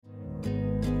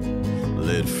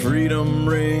Let freedom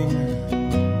ring.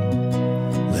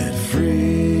 Let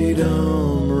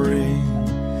freedom ring.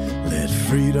 Let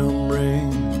freedom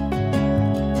ring.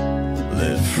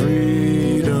 Let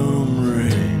freedom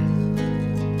ring.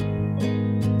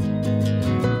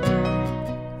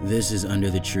 This is Under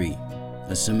the Tree,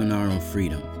 a seminar on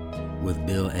freedom with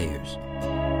Bill Ayers.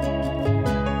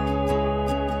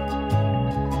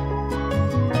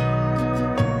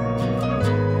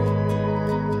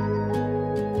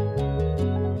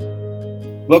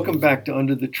 Welcome back to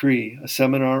Under the Tree, a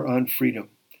seminar on freedom.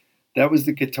 That was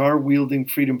the guitar-wielding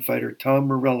freedom fighter Tom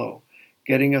Morello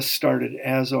getting us started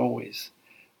as always.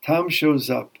 Tom shows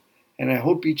up, and I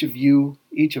hope each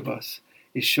of us,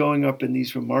 is showing up in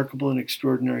these remarkable and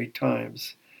extraordinary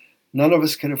times. None of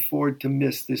us can afford to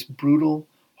miss this brutal,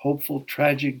 hopeful,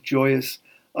 tragic, joyous,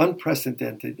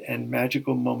 unprecedented, and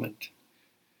magical moment.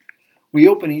 We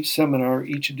open each seminar,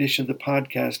 each edition of the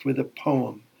podcast with a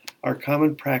poem, our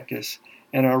common practice,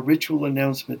 and our ritual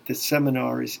announcement that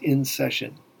seminar is in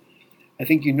session. I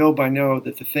think you know by now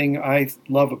that the thing I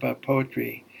love about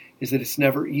poetry is that it's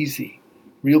never easy.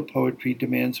 Real poetry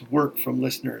demands work from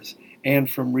listeners and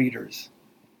from readers.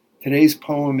 Today's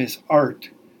poem is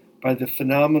Art by the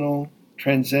phenomenal,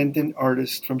 transcendent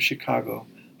artist from Chicago,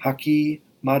 Haki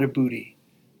Madhubuti.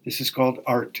 This is called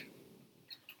Art.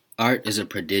 Art is a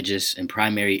prodigious and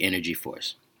primary energy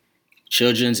force.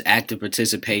 Children's active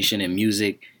participation in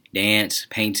music, dance,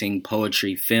 painting,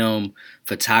 poetry, film,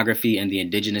 photography, and the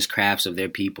indigenous crafts of their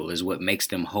people is what makes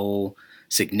them whole,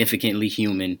 significantly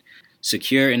human,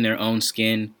 secure in their own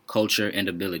skin, culture, and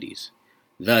abilities,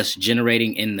 thus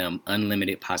generating in them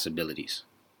unlimited possibilities.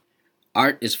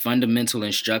 Art is fundamental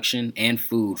instruction and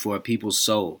food for a people's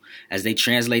soul as they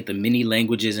translate the many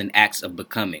languages and acts of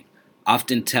becoming,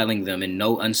 often telling them in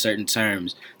no uncertain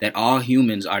terms that all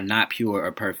humans are not pure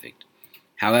or perfect.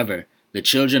 However, the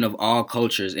children of all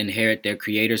cultures inherit their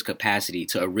creator's capacity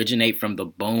to originate from the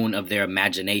bone of their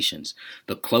imaginations,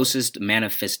 the closest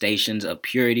manifestations of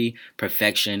purity,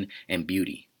 perfection, and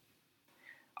beauty.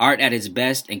 Art at its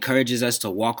best encourages us to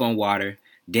walk on water,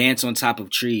 dance on top of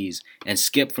trees, and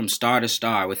skip from star to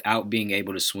star without being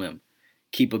able to swim,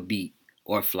 keep a beat,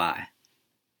 or fly.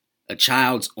 A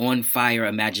child's on-fire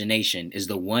imagination is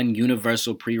the one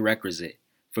universal prerequisite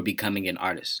for becoming an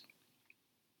artist.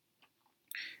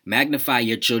 Magnify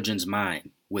your children's mind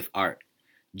with art.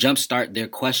 Jumpstart their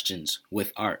questions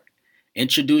with art.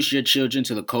 Introduce your children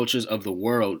to the cultures of the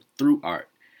world through art.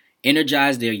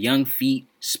 Energize their young feet,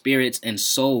 spirits, and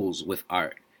souls with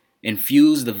art.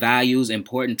 Infuse the values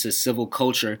important to civil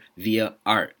culture via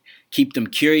art. Keep them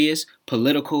curious,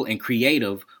 political, and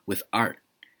creative with art.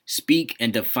 Speak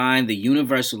and define the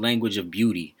universal language of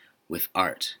beauty with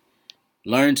art.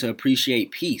 Learn to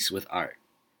appreciate peace with art.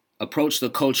 Approach the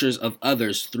cultures of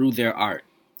others through their art.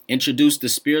 Introduce the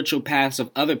spiritual paths of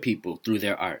other people through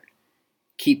their art.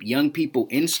 Keep young people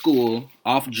in school,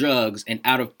 off drugs, and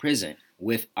out of prison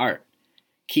with art.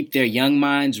 Keep their young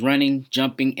minds running,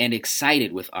 jumping, and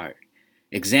excited with art.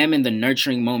 Examine the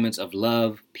nurturing moments of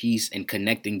love, peace, and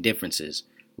connecting differences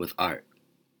with art.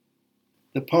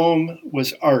 The poem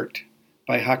was Art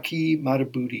by Haki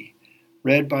Madhubuti,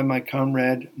 read by my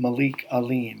comrade Malik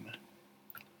Aleem.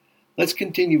 Let's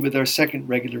continue with our second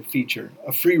regular feature,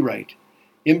 a free write,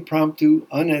 impromptu,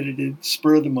 unedited,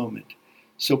 spur of the moment.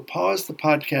 So pause the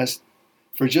podcast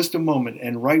for just a moment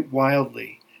and write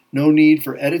wildly. No need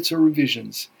for edits or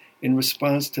revisions in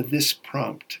response to this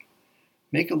prompt.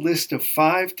 Make a list of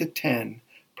 5 to 10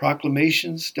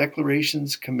 proclamations,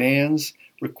 declarations, commands,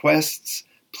 requests,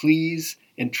 pleas,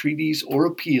 entreaties, or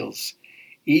appeals,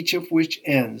 each of which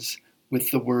ends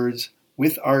with the words,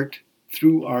 with art,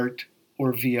 through art,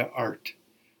 or via art.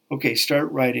 Okay,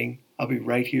 start writing. I'll be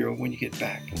right here when you get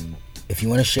back. If you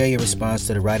want to share your response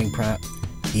to the writing prompt,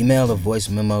 email a voice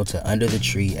memo to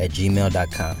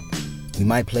underthetree@gmail.com. We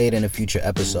might play it in a future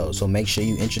episode, so make sure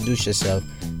you introduce yourself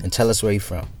and tell us where you're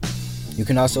from. You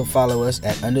can also follow us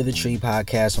at Under the Tree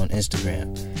Podcast on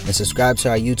Instagram and subscribe to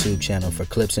our YouTube channel for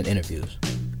clips and interviews.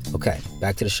 Okay,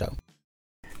 back to the show.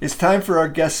 It's time for our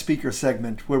guest speaker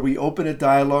segment, where we open a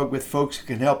dialogue with folks who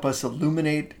can help us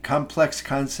illuminate complex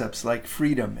concepts like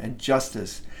freedom and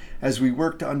justice as we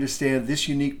work to understand this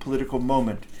unique political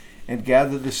moment and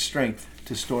gather the strength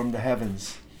to storm the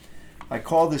heavens. I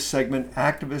call this segment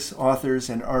Activists, Authors,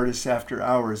 and Artists After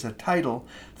Hours, a title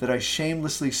that I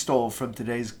shamelessly stole from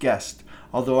today's guest,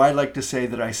 although I like to say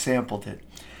that I sampled it.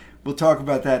 We'll talk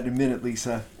about that in a minute,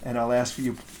 Lisa, and I'll ask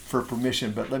you for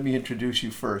permission, but let me introduce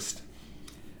you first.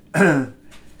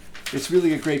 It's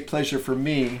really a great pleasure for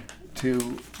me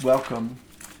to welcome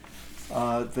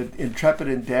the intrepid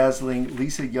and dazzling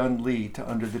Lisa Yun Lee to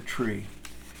Under the Tree.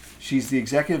 She's the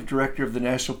executive director of the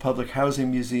National Public Housing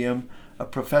Museum, a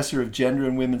professor of gender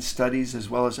and women's studies, as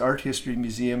well as art history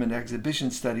museum and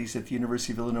exhibition studies at the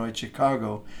University of Illinois at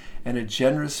Chicago, and a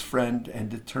generous friend and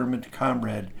determined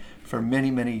comrade for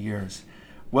many, many years.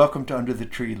 Welcome to Under the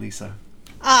Tree, Lisa.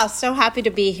 Oh, so happy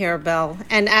to be here, Bill.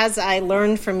 And as I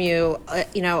learned from you,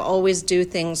 always do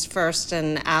things first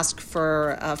and ask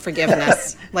for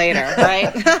forgiveness later,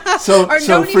 right?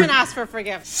 Don't even ask for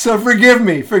forgiveness. So forgive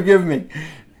me.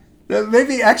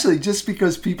 Maybe actually, just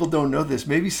because people don't know this,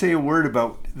 maybe say a word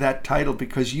about that title,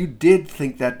 because you did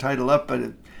think that title up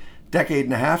a decade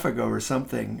and a half ago or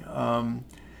something.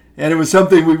 And it was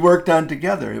something we worked on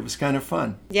together. It was kind of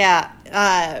fun. Yeah.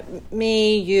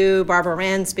 Me, you, Barbara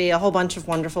Ransby, a whole bunch of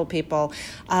wonderful people.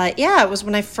 It was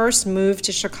when I first moved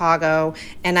to Chicago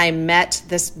and I met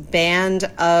this band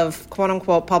of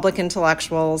quote-unquote public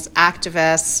intellectuals,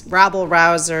 activists,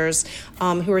 rabble-rousers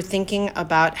who were thinking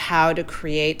about how to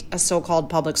create a so-called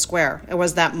public square. It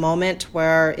was that moment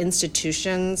where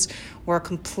institutions were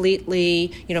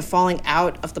completely, falling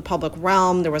out of the public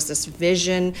realm. There was this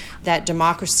vision that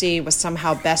democracy was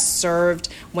somehow best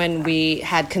served when we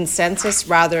had consensus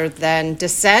rather than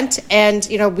dissent. And,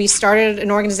 we started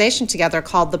an organization together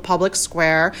called the Public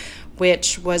Square,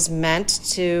 which was meant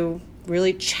to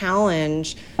really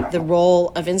challenge the role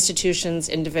of institutions,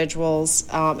 individuals,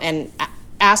 and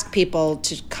ask people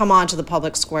to come onto the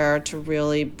public square to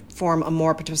really form a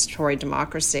more participatory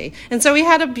democracy. And so we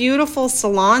had a beautiful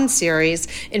salon series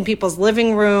in people's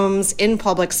living rooms, in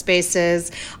public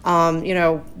spaces,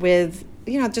 with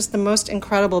just the most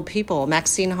incredible people.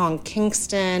 Maxine Hong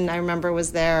Kingston, I remember,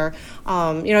 was there,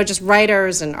 just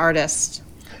writers and artists.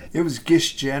 It was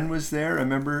Gish Jen was there. I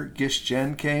remember Gish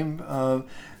Jen came.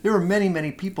 There were many,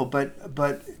 many people, but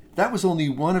that was only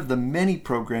one of the many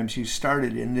programs you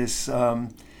started in this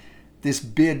this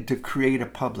bid to create a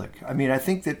public. I mean, I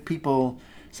think that people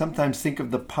sometimes think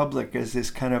of the public as this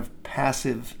kind of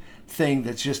passive thing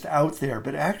that's just out there,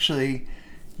 but actually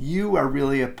you are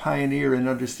really a pioneer in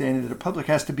understanding that a public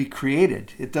has to be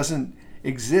created. It doesn't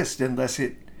exist unless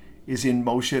it is in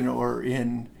motion or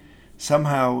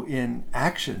somehow in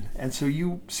action. And so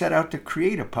you set out to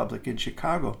create a public in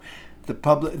Chicago.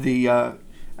 The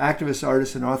Activists,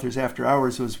 Artists, and Authors After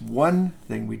Hours was one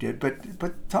thing we did,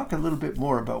 but talk a little bit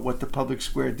more about what the Public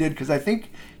Square did, because I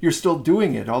think you're still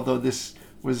doing it, although this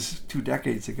was 2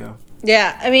 decades ago.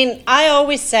 Yeah, I mean, I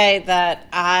always say that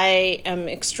I am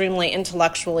extremely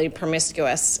intellectually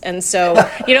promiscuous. And so,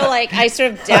 I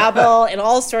sort of dabble in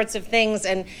all sorts of things.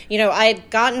 And, I had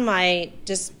gotten my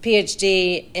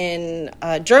PhD in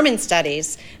German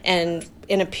studies, and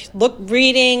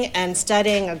reading and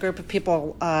studying a group of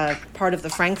people, part of the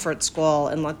Frankfurt School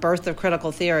and the birth of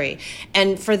critical theory.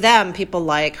 And for them, people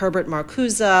like Herbert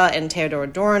Marcuse and Theodor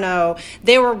Adorno,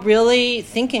 they were really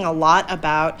thinking a lot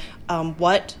about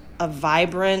what a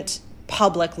vibrant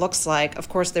public looks like. Of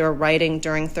course, they were writing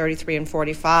during 33 and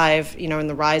 45, in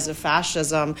the rise of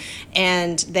fascism,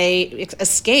 and they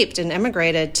escaped and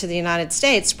immigrated to the United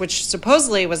States, which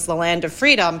supposedly was the land of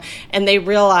freedom, and they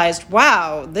realized,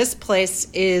 wow, this place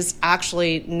is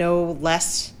actually no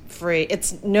less free.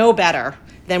 It's no better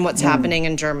than what's happening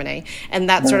in Germany. And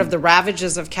that sort of the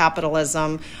ravages of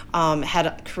capitalism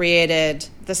had created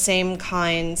the same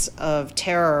kinds of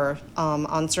terror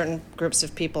on certain groups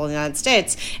of people in the United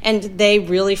States. And they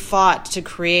really fought to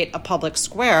create a public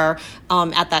square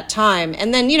at that time.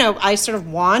 And then, I sort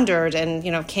of wandered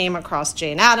and, came across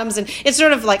Jane Addams. And it's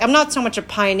sort of like, I'm not so much a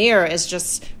pioneer as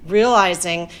just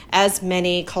realizing, as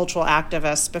many cultural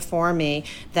activists before me,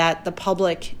 that the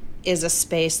public is a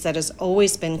space that has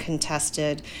always been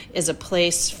contested, is a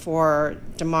place for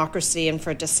democracy and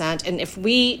for dissent. And if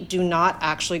we do not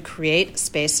actually create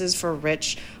spaces for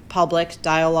rich public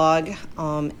dialogue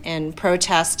and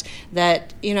protest,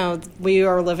 that, we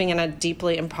are living in a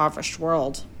deeply impoverished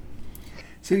world.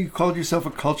 So you called yourself a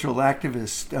cultural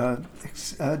activist.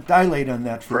 Dilate on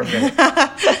that for a minute.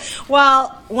 Well,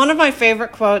 one of my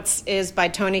favorite quotes is by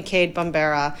Tony Cade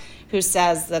Bambara, who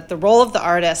says that the role of the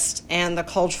artist and the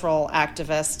cultural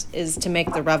activist is to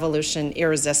make the revolution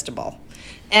irresistible.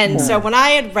 And so when I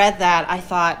had read that, I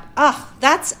thought,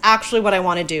 that's actually what I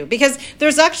want to do. Because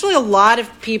there's actually a lot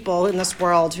of people in this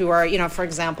world who are, for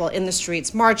example, in the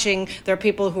streets marching. There are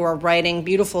people who are writing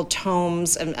beautiful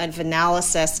tomes of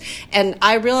analysis. And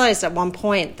I realized at one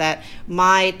point that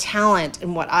my talent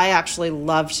and what I actually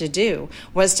love to do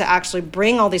was to actually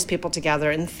bring all these people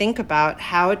together and think about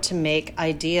how to make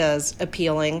ideas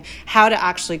appealing, how to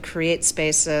actually create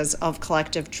spaces of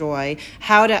collective joy,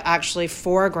 how to actually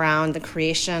foreground the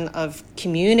creation of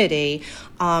community,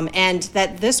 and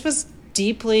that this was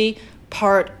deeply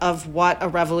part of what a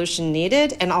revolution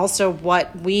needed, and also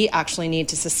what we actually need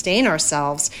to sustain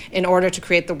ourselves in order to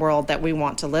create the world that we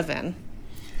want to live in.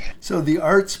 So the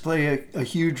arts play a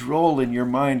huge role in your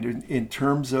mind in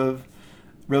terms of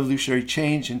revolutionary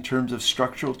change, in terms of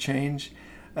structural change.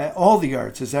 All the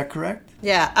arts, is that correct?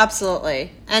 Yeah,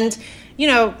 absolutely. And,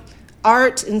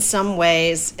 art in some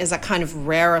ways is a kind of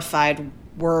rarefied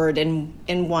word in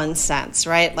one sense,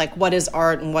 right? Like, what is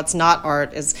art and what's not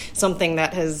art is something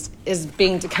that is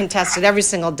being contested every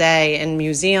single day in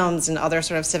museums and other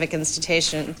sort of civic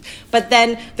institutions. But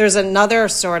then there's another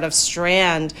sort of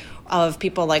strand of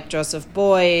people like Joseph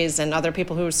Beuys and other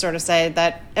people who sort of say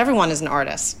that everyone is an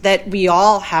artist, that we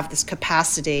all have this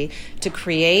capacity to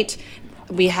create.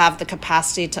 We have the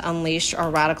capacity to unleash our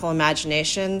radical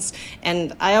imaginations.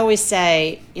 And I always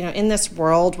say, in this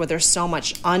world where there's so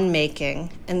much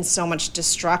unmaking and so much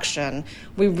destruction,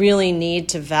 we really need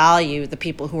to value the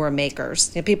people who are makers,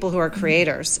 the people who are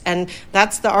creators. And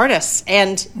that's the artists.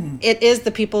 And it is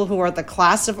the people who are the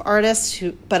class of artists,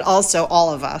 but also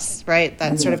all of us, right?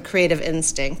 That sort of creative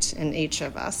instinct in each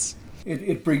of us.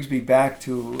 It brings me back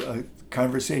to a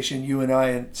conversation you and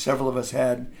I and several of us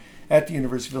had at the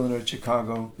University of Illinois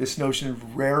Chicago, this notion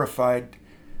of rarefied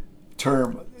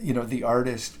term, the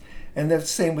artist. And that's the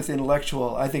same with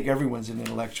intellectual. I think everyone's an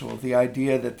intellectual. The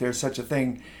idea that there's such a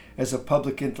thing as a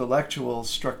public intellectual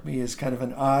struck me as kind of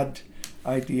an odd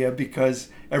idea, because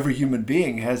every human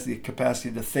being has the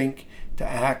capacity to think, to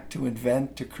act, to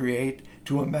invent, to create,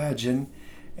 to imagine.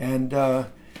 And there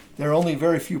are only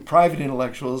very few private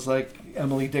intellectuals like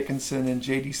Emily Dickinson and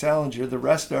J.D. Salinger. The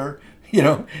rest are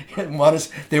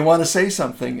they want to say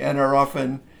something and are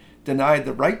often denied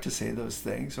the right to say those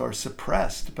things or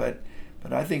suppressed. But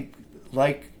I think,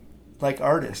 like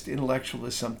artists, intellectual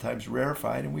is sometimes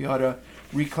rarefied, and we ought to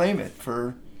reclaim it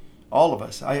for all of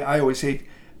us. I always say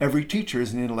every teacher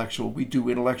is an intellectual. We do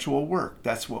intellectual work.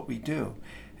 That's what we do.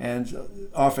 And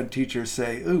often teachers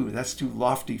say, "Ooh, that's too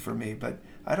lofty for me," but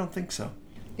I don't think so.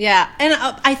 Yeah, and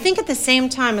I think at the same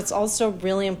time, it's also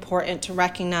really important to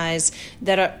recognize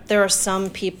that there are some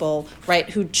people, right,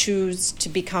 who choose to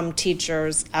become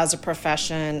teachers as a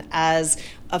profession, as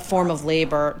a form of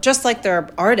labor, just like there are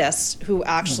artists who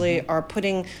actually are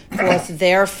putting forth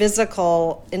their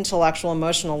physical, intellectual,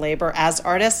 emotional labor as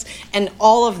artists. And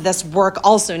all of this work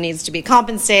also needs to be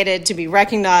compensated, to be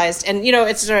recognized. And,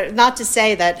 it's not to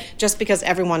say that just because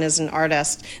everyone is an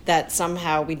artist, that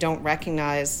somehow we don't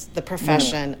recognize the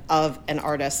profession of an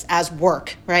artist as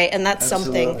work, right? And that's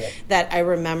something that I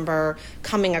remember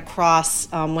coming across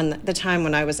the time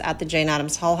when I was at the Jane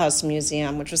Addams Hull House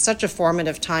Museum, which was such a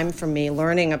formative time for me,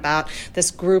 learning about this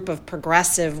group of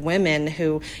progressive women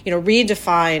who,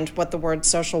 redefined what the word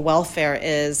social welfare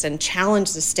is and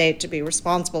challenged the state to be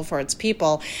responsible for its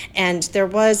people. And there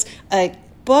was a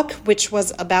book which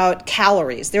was about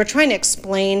calories. They were trying to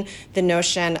explain the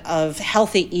notion of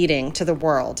healthy eating to the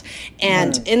world.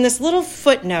 And in this little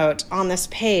footnote on this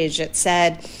page, it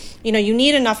said, you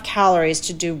need enough calories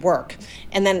to do work.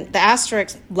 And then the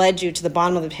asterisk led you to the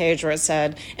bottom of the page where it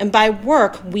said, and by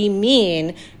work, we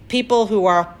mean people who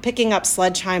are picking up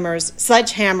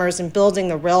sledgehammers and building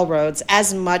the railroads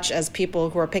as much as people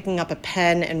who are picking up a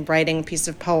pen and writing a piece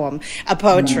of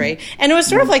poetry. And it was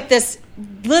sort of like this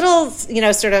little,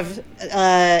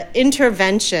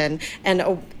 intervention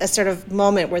and a sort of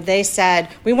moment where they said,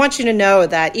 we want you to know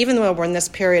that even though we're in this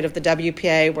period of the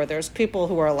WPA where there's people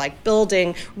who are like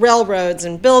building railroads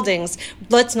and buildings,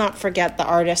 let's not forget the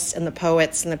artists and the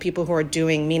poets and the people who are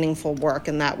doing meaningful work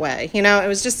in that way. It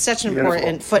was just such an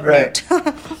important footnote. Right.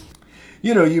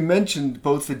 You mentioned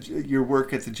both your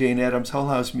work at the Jane Addams Hull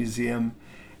House Museum,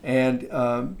 and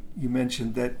you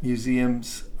mentioned that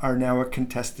museums are now a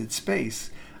contested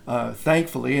space,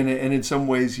 thankfully, and in some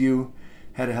ways you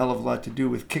had a hell of a lot to do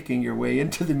with kicking your way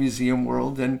into the museum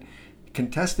world and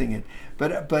contesting it.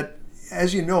 But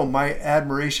as you know, my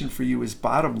admiration for you is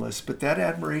bottomless, but that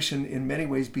admiration in many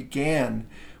ways began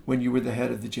when you were the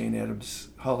head of the Jane Addams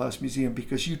Hull House Museum,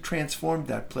 because you transformed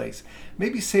that place.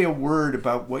 Maybe say a word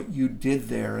about what you did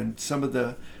there and some of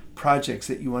the projects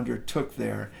that you undertook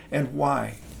there and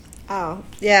why. Oh,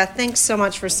 yeah, thanks so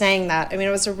much for saying that. I mean,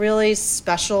 it was a really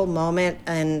special moment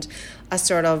and a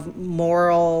sort of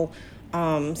moral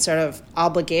sort of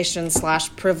obligation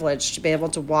 / privilege to be able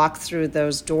to walk through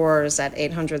those doors at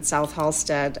 800 South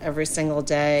Halsted every single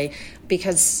day,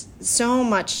 because so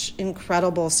much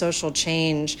incredible social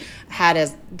change had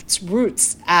its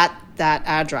roots at that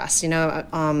address.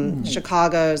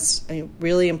 Chicago's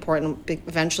really important,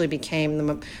 eventually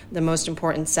became the most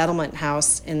important settlement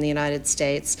house in the United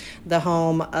States, the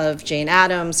home of Jane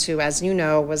Addams, who, as you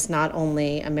know, was not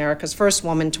only America's first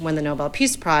woman to win the Nobel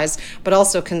Peace Prize, but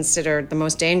also considered the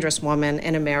most dangerous woman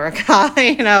in America, on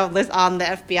the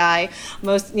FBI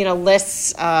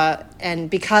lists, and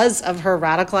because of her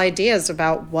radical ideas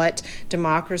about what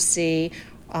democracy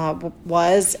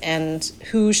was and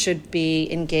who should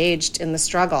be engaged in the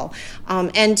struggle.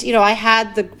 I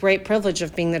had the great privilege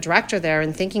of being the director there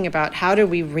and thinking about how do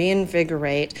we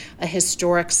reinvigorate a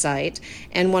historic site.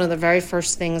 And one of the very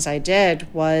first things I did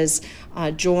was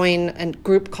join a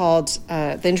group called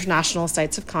the International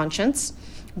Sites of Conscience,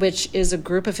 which is a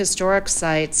group of historic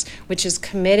sites which is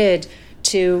committed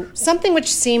to something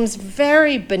which seems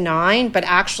very benign, but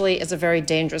actually is a very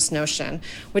dangerous notion,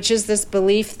 which is this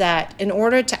belief that in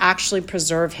order to actually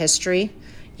preserve history,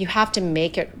 you have to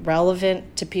make it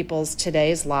relevant to people's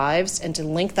today's lives and to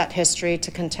link that history to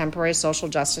contemporary social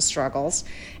justice struggles.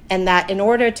 And that in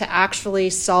order to actually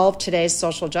solve today's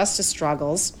social justice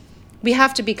struggles, we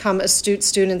have to become astute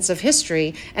students of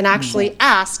history and actually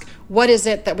ask, what is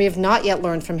it that we have not yet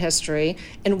learned from history,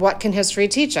 and what can history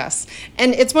teach us?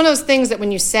 And it's one of those things that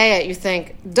when you say it, you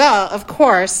think, duh, of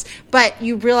course, but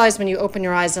you realize when you open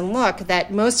your eyes and look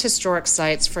that most historic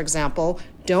sites, for example,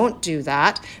 don't do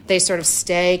that. They sort of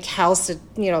stay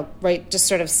just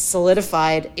sort of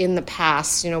solidified in the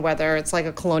past, whether it's like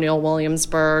a colonial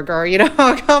Williamsburg or,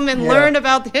 come and learn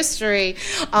about the history.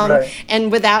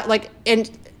 And without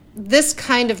this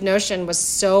kind of notion was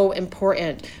so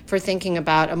important for thinking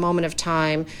about a moment of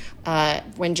time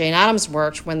when Jane Addams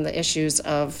worked, when the issues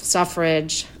of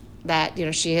suffrage, that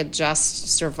she had just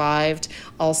survived,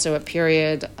 also a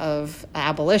period of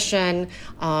abolition,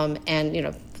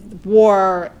 and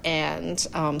war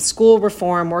and school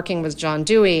reform, working with John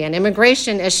Dewey, and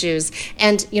immigration issues.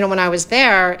 And when I was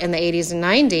there in the 80s and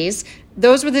 90s,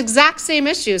 those were the exact same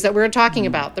issues that we were talking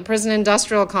about: the prison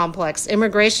industrial complex,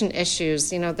 immigration issues,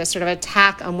 the sort of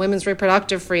attack on women's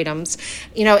reproductive freedoms,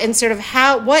 and sort of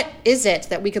what is it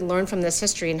that we could learn from this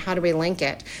history and how do we link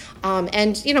it?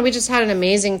 We just had an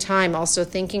amazing time also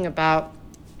thinking about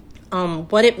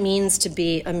what it means to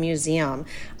be a museum.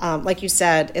 Like you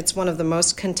said, it's one of the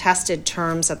most contested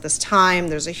terms at this time.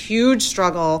 There's a huge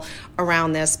struggle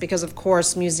around this because, of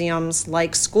course, museums,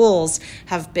 like schools,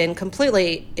 have been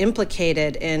completely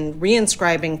implicated in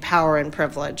reinscribing power and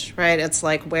privilege, right? It's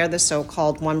like where the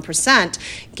so-called 1%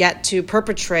 get to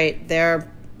perpetrate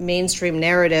their mainstream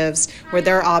narratives, where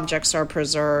their objects are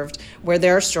preserved, where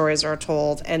their stories are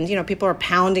told. And, people are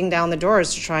pounding down the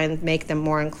doors to try and make them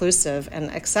more inclusive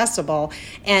and accessible.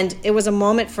 And it was a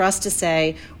moment for us to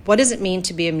say, what does it mean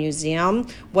to be a museum?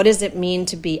 What does it mean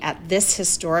to be at this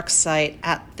historic site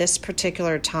at this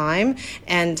particular time?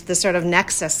 And the sort of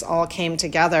nexus all came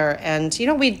together. And,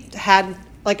 we had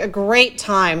a great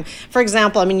time. For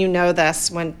example, this,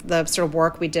 when the sort of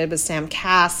work we did with Sam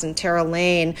Cass and Tara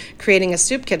Lane creating a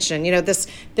soup kitchen,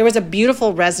 there was a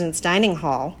beautiful residence dining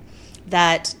hall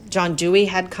that John Dewey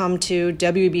had come to,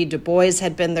 W.B. Du Bois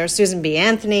had been there, Susan B.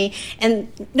 Anthony,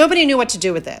 and nobody knew what to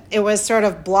do with it. It was sort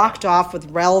of blocked off with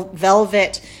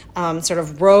velvet sort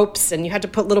of ropes, and you had to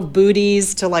put little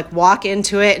booties to walk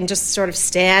into it and just sort of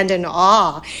stand in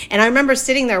awe. And I remember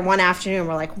sitting there one afternoon,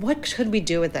 we're like, what could we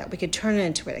do with it? We could turn it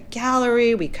into a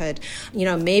gallery. We could,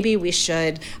 maybe we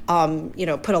should,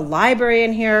 put a library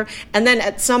in here. And then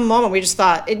at some moment we just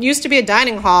thought, it used to be a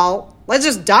dining hall. Let's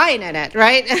just dine in it,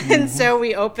 right? And so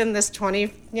we opened this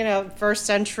 21st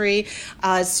century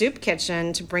soup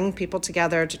kitchen to bring people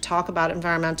together to talk about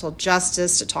environmental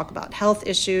justice, to talk about health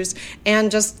issues,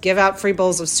 and just give out free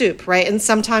bowls of soup, right? And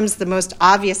sometimes the most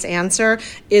obvious answer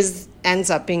ends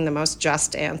up being the most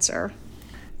just answer.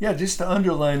 Yeah, just to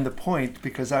underline the point,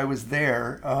 because I was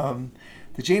there,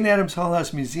 the Jane Addams Hull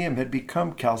House Museum had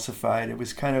become calcified. It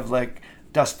was kind of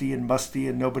dusty and musty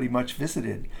and nobody much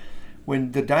visited.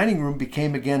 When the dining room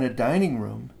became again a dining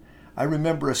room, I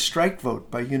remember a strike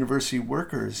vote by university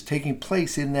workers taking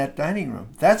place in that dining room.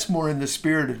 That's more in the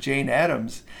spirit of Jane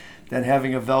Addams than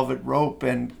having a velvet rope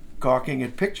and gawking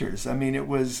at pictures. It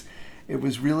was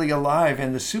really alive.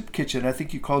 And the soup kitchen, I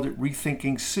think you called it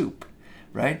Rethinking Soup,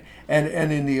 right? And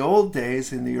in the old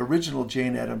days, in the original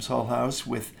Jane Addams Hull House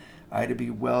with Ida B.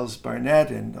 Wells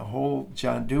Barnett and the whole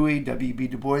John Dewey, W.B.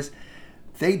 Du Bois,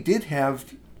 they did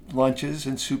have lunches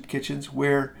and soup kitchens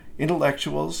where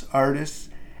intellectuals, artists,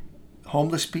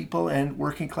 homeless people, and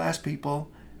working class people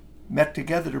met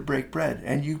together to break bread.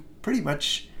 And you pretty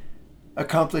much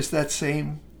accomplished that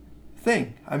same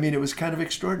thing. I mean, it was kind of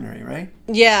extraordinary, right?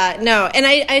 Yeah, no. And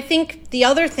I think the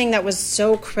other thing that was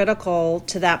so critical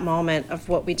to that moment of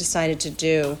what we decided to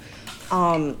do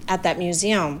at that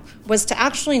museum was to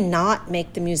actually not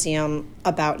make the museum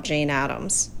about Jane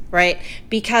Addams, right?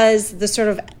 Because the sort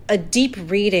of a deep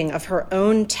reading of her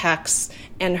own texts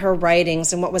and her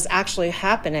writings and what was actually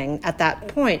happening at that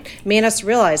point made us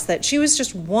realize that she was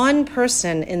just one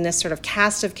person in this sort of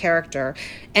cast of character.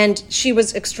 And she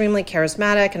was extremely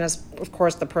charismatic and, as of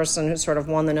course, the person who sort of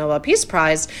won the Nobel Peace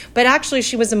Prize. But actually,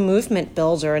 she was a movement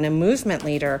builder and a movement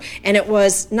leader. And it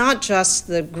was not just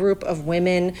the group of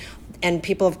women and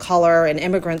people of color and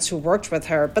immigrants who worked with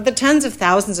her, but the tens of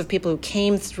thousands of people who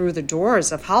came through the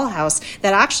doors of Hull House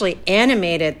that actually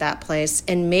animated that place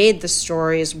and made the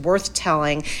stories worth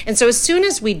telling. And so as soon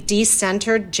as we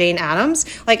decentered Jane Addams,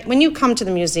 like when you come to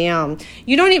the museum,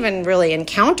 you don't even really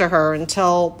encounter her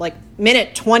until like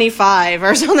minute 25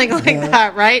 or something like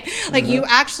that, right? Like you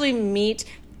actually meet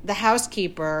the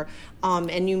housekeeper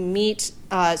and you meet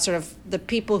sort of the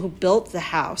people who built the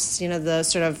house, you know, the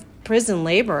sort of prison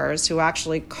laborers who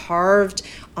actually carved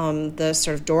the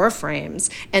sort of door frames.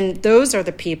 And those are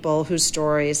the people whose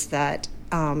stories that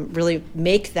really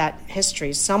make that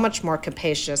history so much more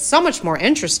capacious, so much more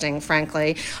interesting,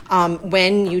 frankly,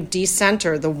 when you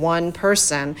decenter the one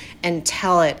person and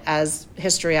tell it as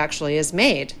history actually is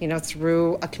made, you know,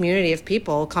 through a community of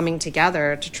people coming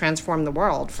together to transform the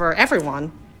world for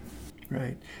everyone.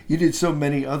 Right. You did so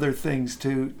many other things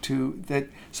to that,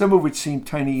 some of which seem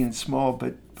tiny and small,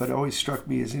 but always struck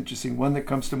me as interesting. One that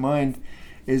comes to mind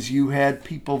is you had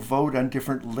people vote on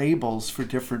different labels for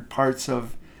different parts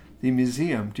of the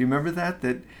museum. Do you remember that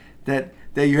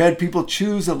you had people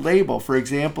choose a label, for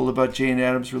example, about Jane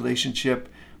Addams' relationship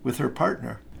with her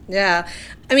partner? Yeah.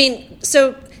 I mean,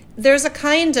 so there's a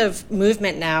kind of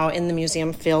movement now in the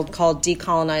museum field called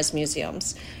decolonized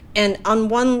museums. And on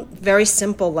one very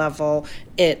simple level,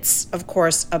 it's, of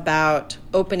course, about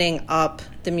opening up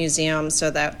the museum so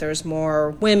that there's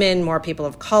more women, more people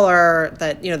of color,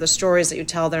 that, you know, the stories that you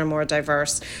tell there are more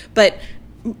diverse. But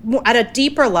at a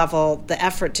deeper level, the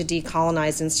effort to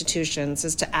decolonize institutions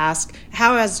is to ask,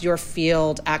 how has your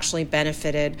field actually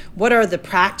benefited? What are the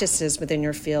practices within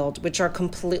your field which are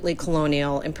completely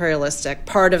colonial, imperialistic,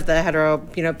 part of the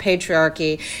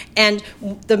patriarchy? And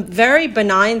the very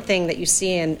benign thing that you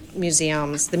see in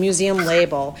museums, the museum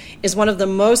label, is one of the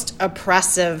most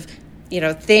oppressive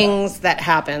things that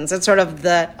happens. It's sort of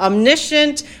the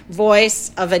omniscient voice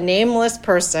of a nameless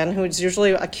person who's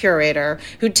usually a curator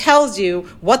who tells you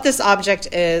what this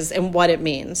object is and what it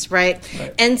means, right?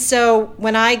 And so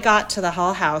when I got to the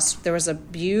Hull House, there was a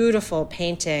beautiful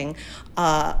painting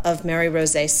of Mary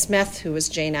Rose Smith, who was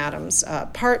Jane Addams'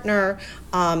 partner,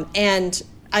 and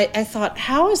I thought,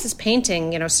 how is this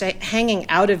painting, hanging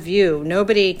out of view?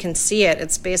 Nobody can see it.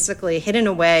 It's basically hidden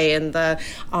away in the,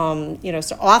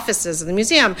 offices of the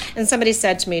museum. And somebody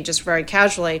said to me just very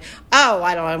casually,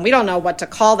 we don't know what to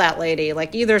call that lady.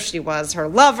 Like either she was her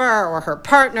lover or her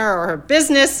partner or her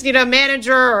business,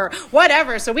 manager or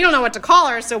whatever. So we don't know what to call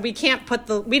her. So we can't put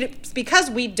because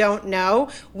we don't know,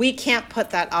 we can't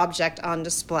put that object on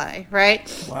display,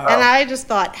 right? Wow. And I just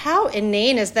thought, how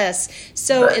inane is this?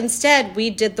 So instead,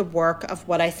 we did the work of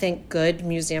what I think good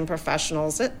museum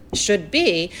professionals should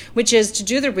be, which is to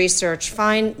do the research,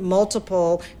 find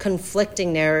multiple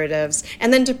conflicting narratives,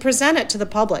 and then to present it to the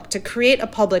public, to create a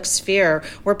public sphere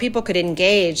where people could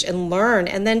engage and learn,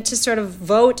 and then to sort of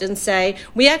vote and say,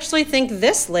 we actually think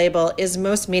this label is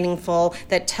most meaningful,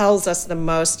 that tells us the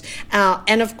most.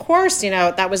 And of course,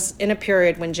 that was in a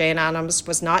period when Jane Addams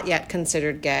was not yet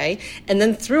considered gay. And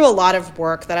then through a lot of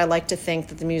work that I like to think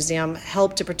that the museum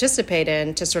helped to participate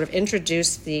in, to sort of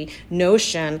introduce the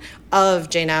notion of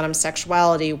Jane Addams'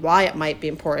 sexuality, why it might be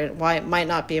important, why it might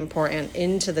not be important,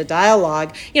 into the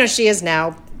dialogue. She is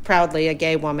now proudly a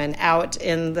gay woman out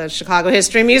in the Chicago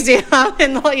History Museum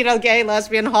in the Gay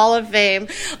Lesbian Hall of Fame.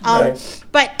 For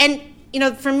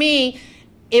me,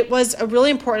 it was a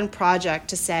really important project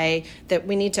to say that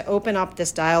we need to open up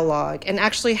this dialogue and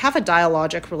actually have a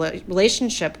dialogic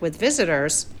relationship with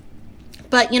visitors.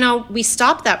 But, we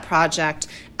stopped that project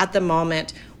at the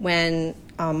moment when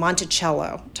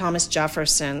Monticello, Thomas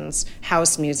Jefferson's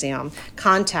house museum,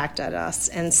 contacted us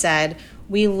and said,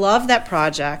 we love that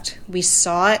project. We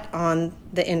saw it on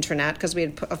the internet because we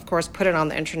had, of course, put it on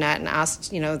the internet and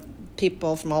asked,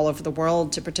 people from all over the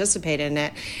world to participate in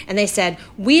it. And they said,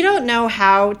 we don't know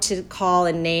how to call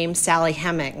and name Sally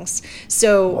Hemings.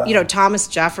 So, wow. Thomas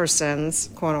Jefferson's,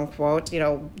 quote unquote,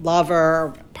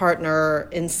 lover, partner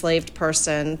enslaved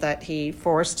person that he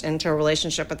forced into a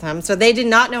relationship with him. So they did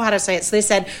not know how to say it. So they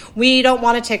said, we don't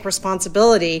want to take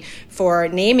responsibility for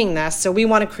naming this, so we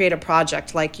want to create a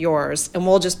project like yours, and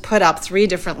we'll just put up 3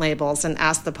 different labels and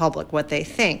ask the public what they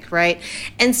think, right?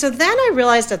 And so then I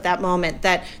realized at that moment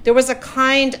that there was a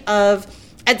kind of,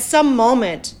 at some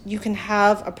moment, you can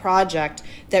have a project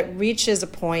that reaches a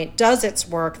point, does its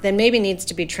work, then maybe needs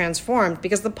to be transformed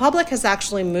because the public has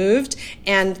actually moved,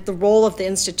 and the role of the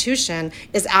institution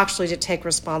is actually to take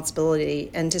responsibility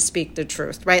and to speak the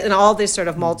truth, right? In all these sort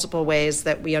of multiple ways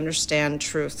that we understand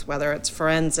truth, whether it's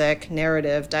forensic,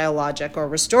 narrative, dialogic, or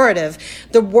restorative,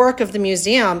 the work of the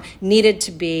museum needed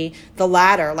to be the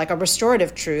latter, like a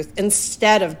restorative truth,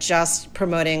 instead of just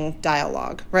promoting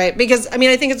dialogue, right? Because, I mean,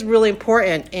 I think it's really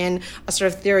important in a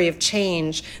sort of theory of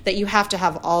change that you have to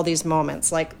have all these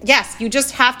moments. Like, yes, you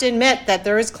just have to admit that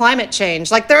there is climate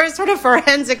change. Like, there is sort of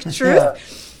forensic truth. Yeah.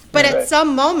 But at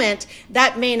some moment,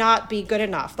 that may not be good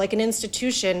enough. Like, an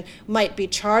institution might be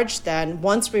charged then,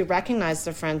 once we recognize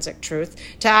the forensic truth,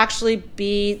 to actually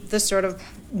be the sort of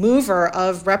mover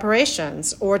of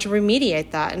reparations or to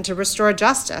remediate that and to restore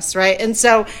justice, right? And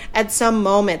so at some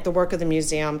moment, the work of the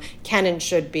museum can and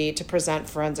should be to present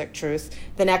forensic truth.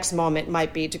 The next moment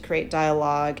might be to create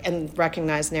dialogue and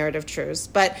recognize narrative truths.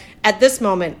 But at this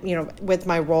moment, you know, with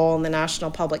my role in the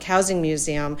National Public Housing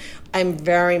Museum, I'm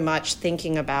very much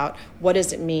thinking about what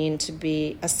does it mean to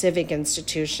be a civic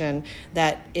institution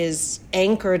that is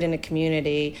anchored in a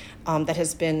community that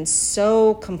has been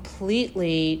so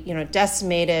completely, you know,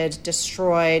 decimated,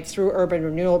 destroyed through urban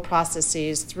renewal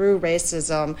processes, through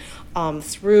racism,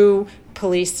 through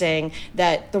policing,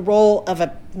 that the role of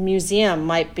a museum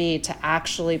might be to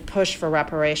actually push for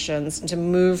reparations and to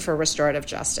move for restorative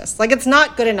justice. Like, it's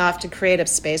not good enough to create a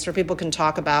space where people can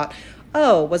talk about,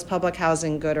 oh, was public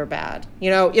housing good or bad? You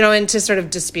know, and to sort of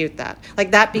dispute that.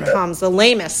 Like, that becomes the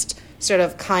lamest sort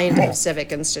of kind of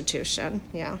civic institution.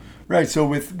 Yeah. Right. So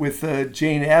with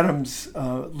Jane Addams'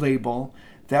 label,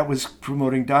 that was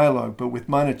promoting dialogue. But with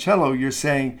Monticello, you're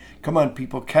saying, come on,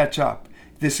 people, catch up.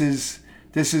 This is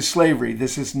slavery.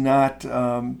 This is not,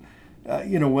 when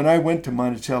I went to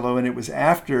Monticello, and it was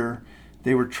after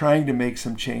they were trying to make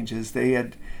some changes, they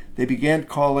began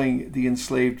calling the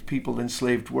enslaved people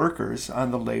enslaved workers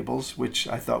on the labels, which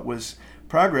I thought was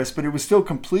progress, but it was still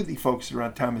completely focused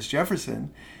around Thomas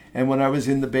Jefferson. And when I was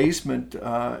in the basement,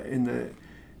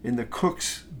 in the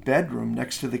cook's bedroom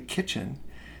next to the kitchen,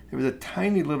 there was a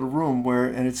tiny little room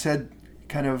and it said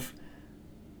kind of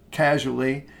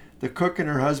casually, the cook and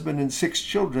her husband and 6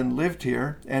 children lived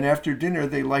here, and after dinner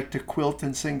they liked to quilt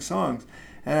and sing songs.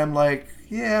 And I'm like,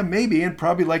 yeah, maybe, and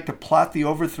probably like to plot the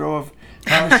overthrow of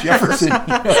Thomas Jefferson.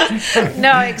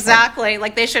 No, exactly.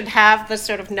 Like, they should have the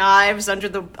sort of knives under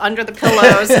the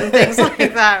pillows and things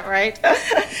like that, right?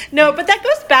 No, but that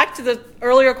goes back to the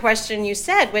earlier question you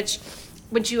said, which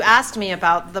you asked me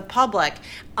about the public.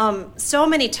 So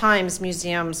many times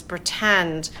museums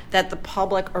pretend that the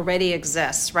public already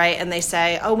exists, right? And they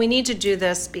say, oh, we need to do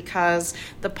this because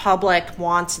the public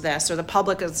wants this, or the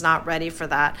public is not ready for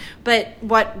that. But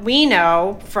what we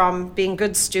know from being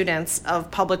good students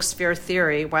of public sphere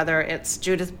theory, whether it's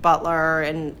Judith Butler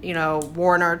and,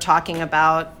 Warner talking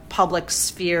about public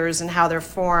spheres and how they're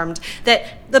formed,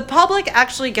 that the public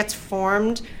actually gets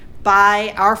formed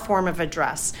by our form of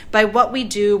address, by what we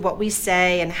do, what we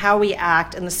say, and how we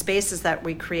act, and the spaces that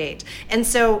we create. And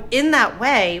so in that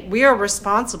way, we are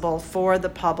responsible for the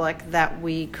public that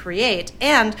we create,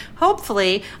 and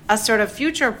hopefully a sort of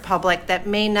future public that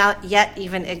may not yet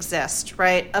even exist,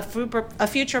 right? A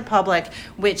future public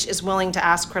which is willing to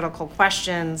ask critical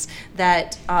questions,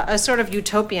 that a sort of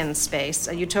utopian space,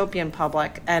 a utopian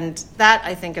public, and that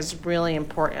I think is really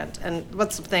important. And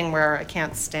what's the thing where I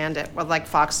can't stand it? Well, like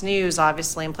Fox News,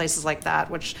 obviously, and places like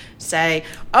that, which say,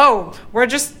 oh, we're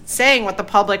just saying what the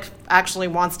public actually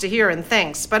wants to hear and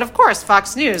thinks. But of course,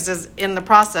 Fox News is in the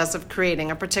process of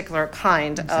creating a particular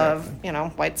kind of,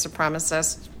 white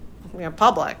supremacist,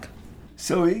 public.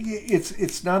 So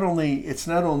it's not only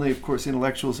of course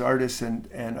intellectuals, artists,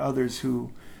 and others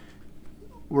who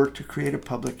work to create a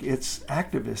public. It's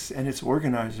activists and it's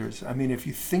organizers. I mean, if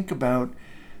you think about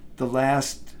the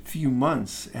last few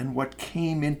months and what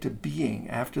came into being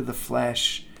after the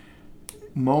flash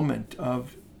moment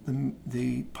of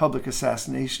the public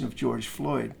assassination of George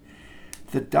Floyd,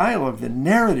 the dialogue, the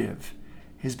narrative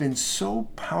has been so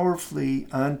powerfully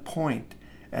on point.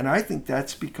 And I think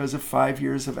that's because of 5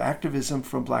 years of activism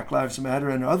from Black Lives Matter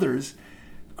and others,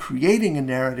 creating a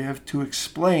narrative to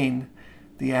explain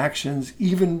the actions,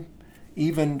 even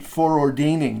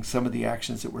foreordaining some of the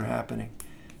actions that were happening.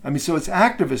 I mean, so it's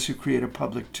activists who create a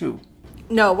public too.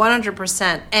 No,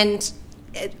 100%. And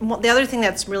the other thing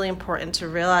that's really important to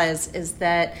realize is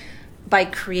that by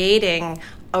creating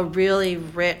a really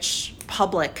rich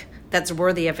public that's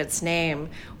worthy of its name,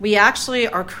 we actually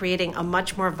are creating a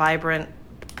much more vibrant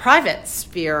private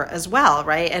sphere as well,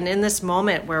 right? And in this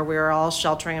moment where we're all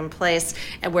sheltering in place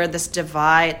and where this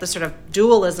divide, the sort of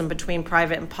dualism between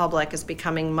private and public is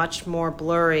becoming much more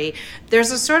blurry,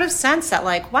 there's a sort of sense that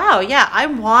like, wow, yeah, I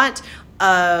want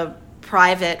a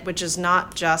private, which is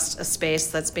not just a space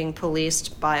that's being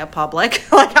policed by a public.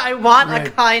 Like I want a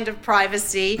kind of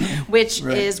privacy which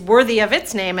is worthy of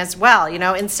its name as well, you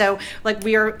know? And so like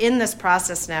we are in this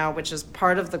process now, which is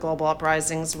part of the global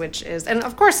uprisings, which is, and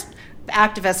of course,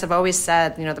 activists have always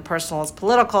said, you know, the personal is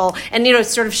political, and, you know,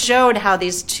 sort of showed how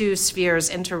these two spheres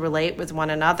interrelate with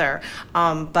one another.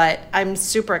 But I'm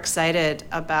super excited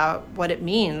about what it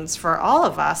means for all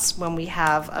of us when we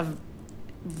have a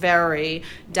very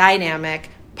dynamic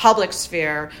public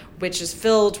sphere, which is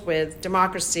filled with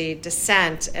democracy,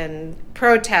 dissent, and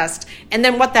protest, and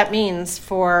then what that means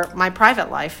for my private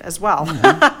life as well.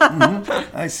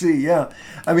 I see, yeah.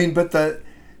 I mean, but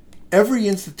every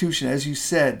institution, as you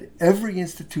said, every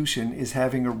institution is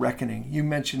having a reckoning. You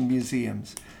mentioned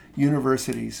museums,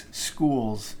 universities,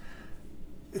 schools,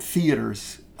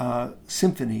 theaters,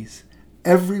 symphonies.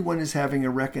 Everyone is having a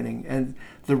reckoning. And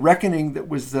the reckoning that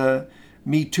was the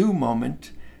Me Too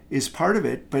moment is part of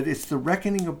it, but it's the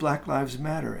reckoning of Black Lives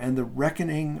Matter and the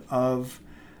reckoning of,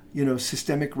 you know,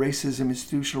 systemic racism,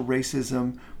 institutional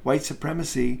racism, white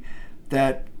supremacy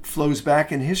that flows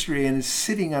back in history and is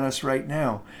sitting on us right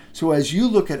now. So as you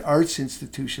look at arts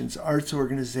institutions, arts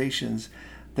organizations,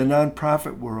 the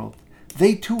nonprofit world,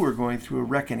 they too are going through a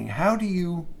reckoning. How do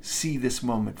you see this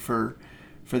moment for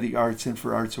the arts and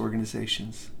for arts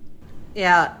organizations?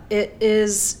 Yeah, it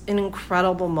is an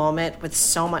incredible moment with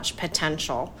so much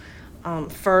potential.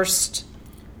 First,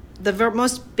 the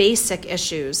most basic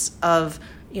issues of,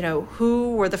 you know,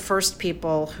 who were the first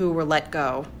people who were let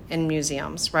go in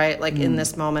museums, right? Like in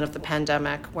this moment of the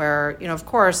pandemic where, you know, of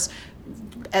course,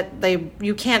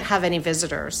 you can't have any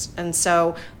visitors. And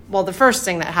so, well, the first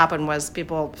thing that happened was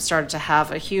people started to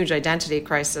have a huge identity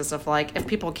crisis of like, if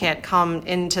people can't come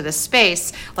into the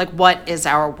space, like what is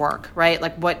our work, right?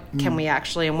 Like what can we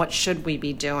actually, and what should we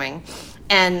be doing?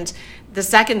 And the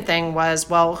second thing was,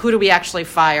 well, who do we actually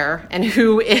fire and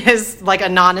who is like a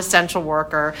non-essential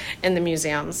worker in the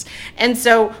museums? And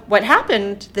so what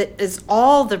happened that is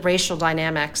all the racial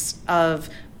dynamics of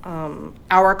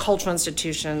our cultural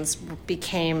institutions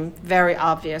became very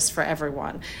obvious for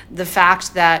everyone. The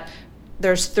fact that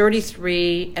there's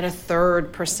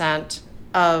 33.33%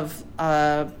 of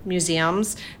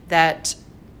museums that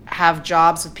have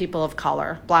jobs with people of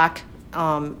color, Black,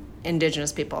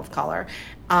 Indigenous people of color.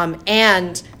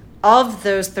 And of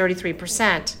those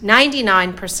 33%,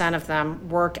 99% of them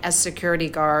work as security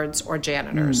guards or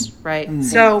janitors, right?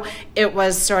 So it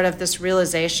was sort of this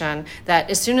realization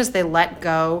that as soon as they let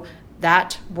go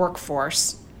that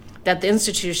workforce, that the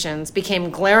institutions became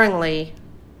glaringly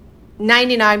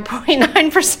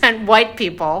 99.9% white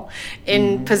people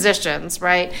in positions,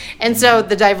 right? And so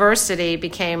the diversity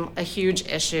became a huge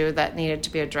issue that needed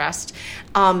to be addressed.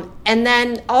 And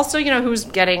then also, you know, who's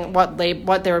getting what they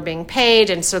were being paid.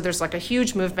 And so there's like a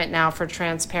huge movement now for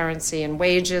transparency in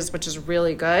wages, which is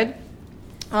really good.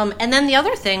 And then the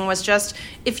other thing was just,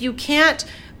 if you can't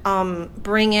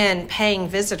bring in paying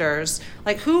visitors,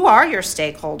 like who are your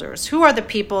stakeholders? Who are the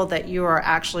people that you are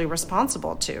actually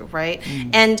responsible to, right?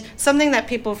 And something that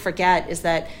people forget is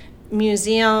that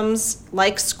museums,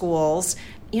 like schools,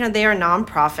 you know, they are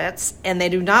nonprofits and they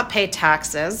do not pay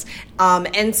taxes.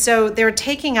 And so they're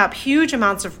taking up huge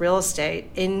amounts of real estate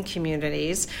in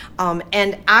communities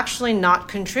and actually not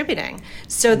contributing.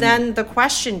 So then the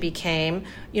question became,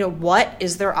 you know, what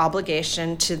is their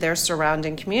obligation to their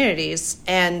surrounding communities?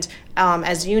 And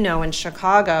as you know, in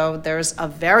Chicago, there's a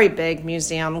very big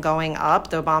museum going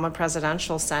up, the Obama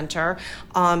Presidential Center,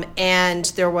 and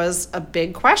there was a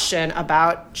big question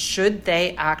about should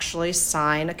they actually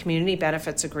sign a community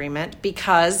benefits agreement,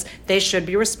 because they should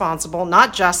be responsible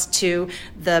not just to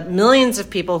the millions of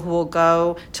people who will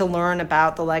go to learn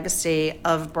about the legacy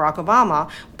of Barack Obama,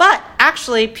 but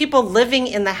actually people living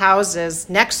in the houses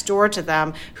next door to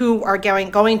them who are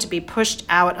going to be pushed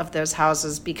out of those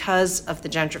houses because of the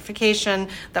gentrification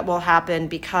that will happen,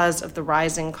 because of the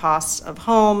rising costs of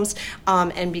homes,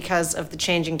 and because of the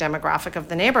changing demographic of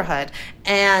the neighborhood.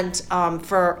 And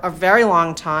for a very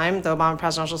long time, the Obama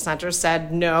Presidential Center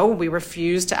said, no, we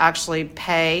refuse to actually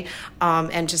pay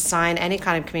and to sign any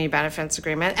kind of community benefits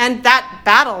agreement. And that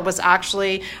battle was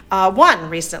actually won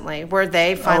recently, where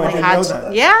they finally had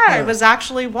to, was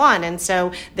actually one. And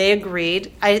so they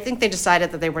agreed. I think they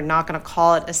decided that they were not going to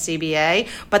call it a CBA,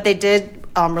 but they did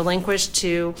relinquish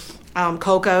to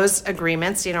COCO's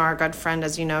agreements. Our good friend,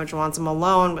 as you know, Joanza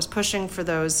Malone, was pushing for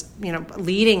those,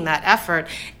 leading that effort.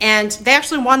 And they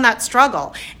actually won that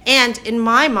struggle. And in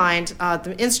my mind,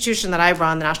 the institution that I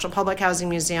run, the National Public Housing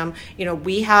Museum,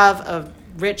 we have a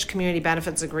rich community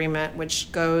benefits agreement,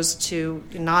 which goes to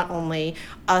not only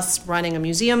us running a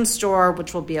museum store,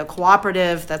 which will be a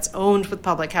cooperative that's owned with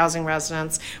public housing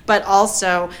residents, but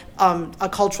also a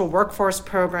cultural workforce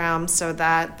program so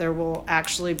that there will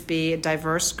actually be a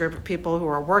diverse group of people who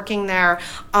are working there.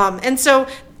 And so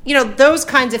those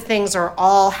kinds of things are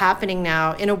all happening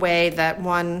now in a way that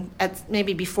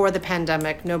maybe before the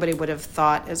pandemic, nobody would have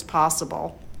thought is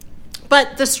possible.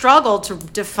 But the struggle to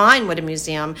define what a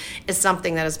museum is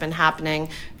something that has been happening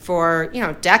for,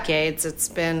 decades. It's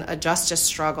been a justice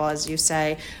struggle, as you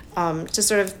say, to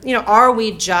sort of, are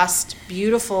we just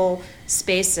beautiful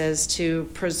spaces to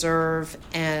preserve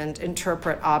and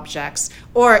interpret objects,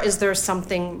 or is there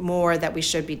something more that we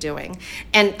should be doing?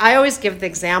 And I always give the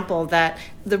example that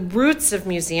the roots of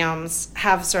museums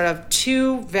have sort of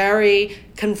two very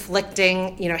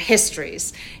conflicting,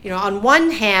 histories. On one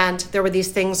hand, there were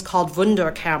these things called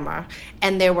Wunderkammer,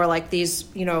 and they were like these,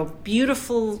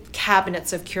 beautiful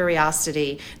cabinets of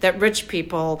curiosity that rich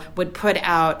people would put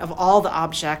out of all the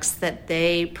objects that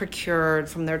they procured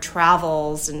from their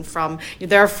travels and from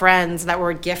their friends that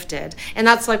were gifted. And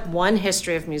that's like one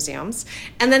history of museums.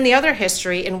 And then the other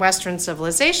history in Western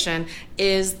civilization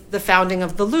is the founding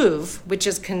of the Louvre, which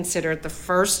is considered the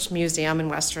first museum in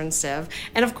Western Civ.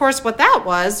 And of course, what that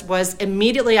was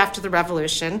immediately after the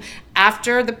revolution,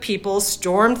 after the people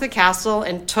stormed the castle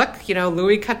and took,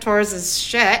 Louis XIV's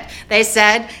shit, they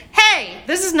said, hey,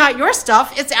 this is not your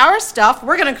stuff, it's our stuff,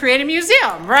 we're going to create a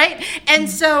museum, right? And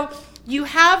so you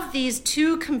have these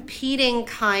two competing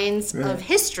kinds of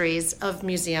histories of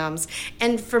museums.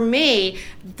 And for me,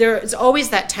 there's always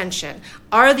that tension.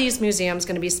 Are these museums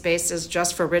going to be spaces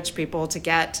just for rich people to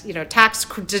get, tax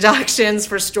deductions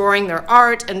for storing their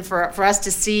art and for us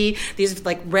to see these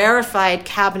like rarefied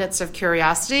cabinets of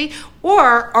curiosity?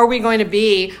 Or are we going to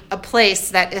be a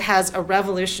place that has a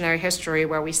revolutionary history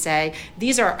where we say,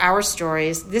 these are our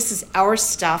stories, this is our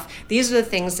stuff, these are the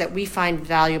things that we find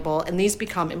valuable, and these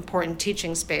become important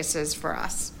teaching spaces for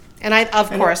us? And I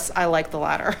like the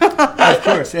latter. Of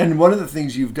course. And one of the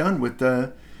things you've done with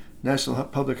the National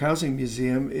Public Housing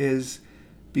Museum is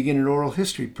begin an oral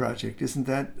history project. Isn't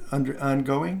that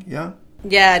ongoing? Yeah?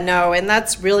 Yeah, no, and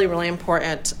that's really, really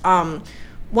important.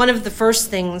 One of the first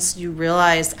things you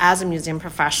realize as a museum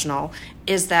professional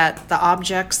is that the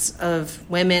objects of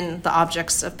women, the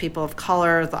objects of people of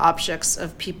color, the objects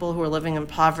of people who are living in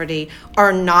poverty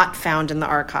are not found in the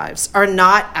archives, are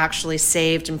not actually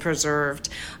saved and preserved.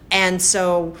 And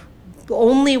so the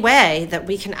only way that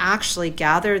we can actually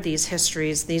gather these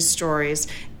histories, these stories,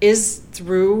 is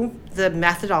through the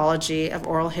methodology of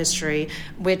oral history,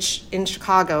 which in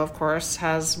Chicago, of course,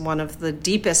 has one of the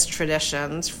deepest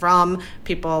traditions from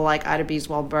people like Ida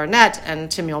Beeswell Burnett and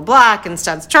Timuel Black and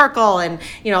Studs Terkel and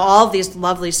all of these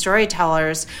lovely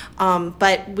storytellers.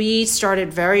 But we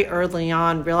started very early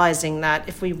on realizing that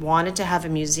if we wanted to have a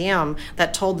museum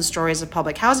that told the stories of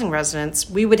public housing residents,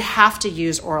 we would have to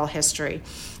use oral history.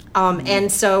 And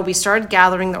so we started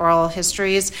gathering the oral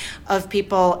histories of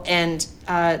people, and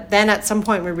then at some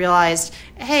point we realized,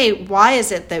 hey, why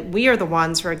is it that we are the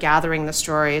ones who are gathering the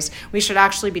stories? We should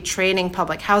actually be training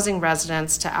public housing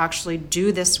residents to actually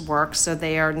do this work so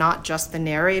they are not just the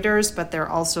narrators, but they're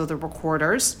also the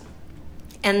recorders.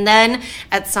 And then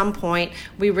at some point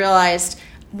we realized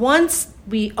once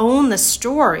we own the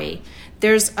story,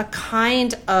 there's a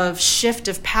kind of shift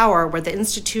of power where the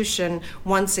institution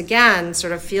once again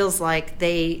sort of feels like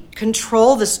they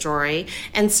control the story.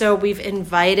 And so we've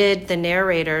invited the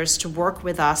narrators to work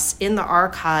with us in the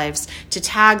archives to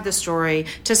tag the story,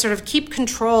 to sort of keep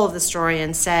control of the story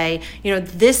and say,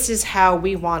 this is how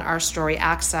we want our story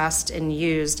accessed and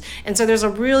used. And so there's a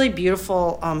really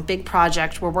beautiful big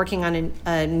project. We're working on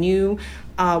a new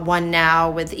one now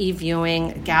with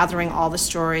e-viewing, gathering all the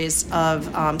stories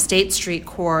of State Street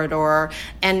Corridor,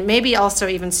 and maybe also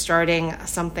even starting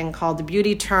something called the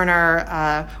Beauty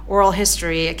Turner Oral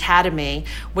History Academy,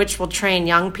 which will train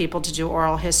young people to do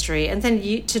oral history, and then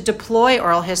to deploy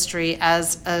oral history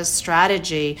as a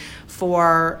strategy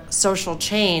for social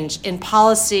change in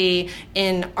policy,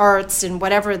 in arts, in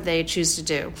whatever they choose to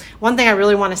do. One thing I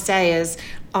really want to say is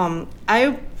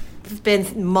I've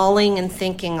been mulling and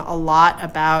thinking a lot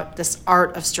about this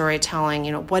art of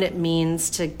storytelling, what it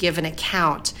means to give an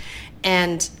account.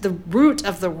 And the root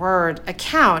of the word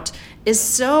account is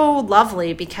so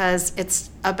lovely because it's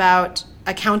about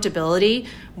accountability,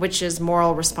 which is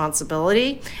moral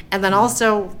responsibility, and then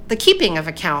also the keeping of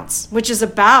accounts, which is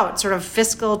about sort of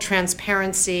fiscal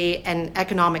transparency and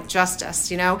economic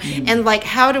justice, and like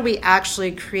how do we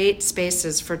actually create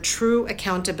spaces for true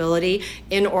accountability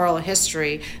in oral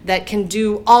history that can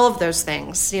do all of those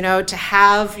things, to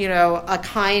have, a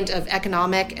kind of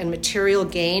economic and material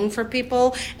gain for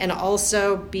people, and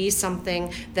also be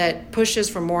something that pushes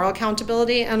for moral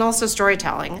accountability and also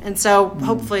storytelling. And so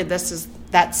hopefully this is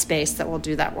that space that will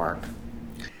do that work.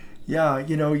 Yeah,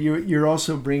 you're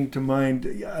also bringing to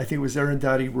mind, I think it was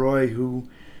Arundhati Roy who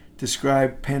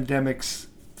described pandemics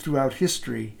throughout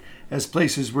history as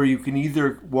places where you can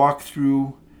either walk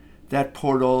through that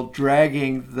portal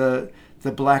dragging the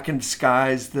blackened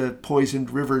skies, the poisoned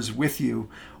rivers with you,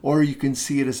 or you can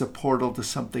see it as a portal to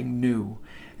something new.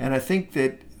 And I think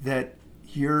that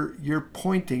you're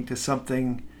pointing to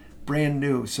something brand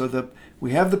new. So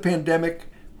we have the pandemic,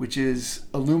 which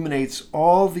illuminates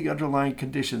all the underlying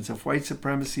conditions of white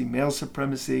supremacy, male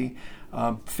supremacy,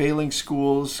 failing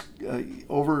schools,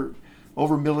 over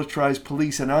militarized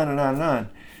police, and on and on and on.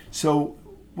 So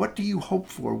what do you hope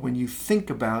for when you think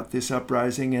about this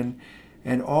uprising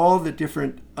and all the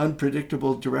different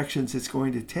unpredictable directions it's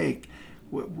going to take?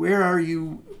 Where are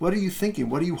you? What are you thinking?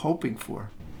 What are you hoping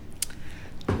for?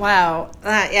 Wow.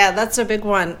 That's a big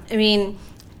one. I mean,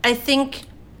 I think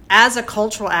as a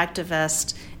cultural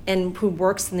activist and who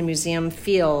works in the museum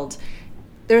field,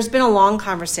 there's been a long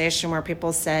conversation where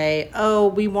people say, oh,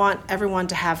 we want everyone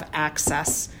to have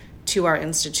access to our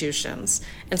institutions.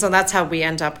 And so that's how we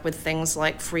end up with things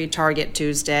like Free Target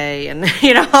Tuesday and,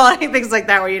 things like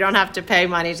that where you don't have to pay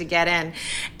money to get in.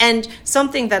 And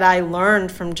something that I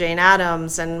learned from Jane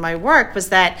Addams and my work was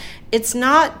that it's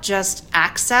not just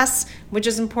access, which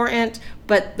is important,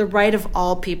 but the right of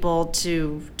all people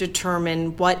to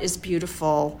determine what is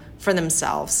beautiful for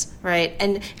themselves, right?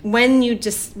 And when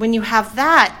you have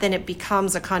that, then it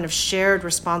becomes a kind of shared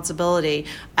responsibility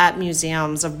at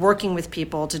museums of working with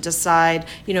people to decide,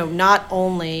 not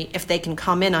only if they can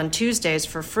come in on Tuesdays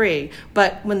for free,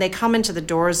 but when they come into the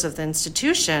doors of the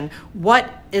institution,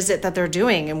 what is it that they're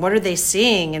doing and what are they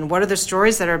seeing and what are the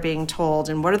stories that are being told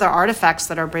and what are the artifacts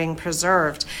that are being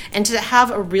preserved, and to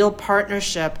have a real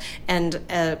partnership and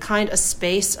a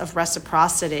space of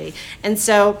reciprocity. And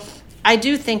so I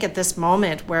do think at this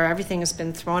moment where everything has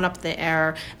been thrown up in the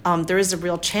air, there is a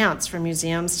real chance for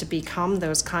museums to become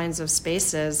those kinds of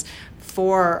spaces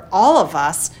for all of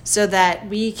us so that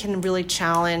we can really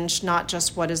challenge not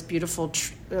just what is beautiful,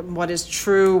 what is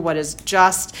true, what is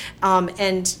just.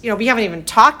 And we haven't even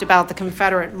talked about the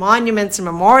Confederate monuments and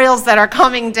memorials that are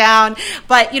coming down.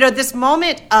 But, this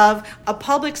moment of a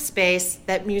public space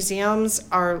that museums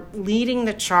are leading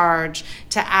the charge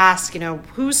to ask,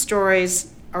 whose stories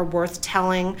are worth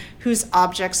telling, whose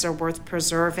objects are worth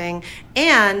preserving,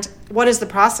 and what is the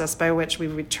process by which we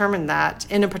determine that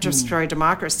in a participatory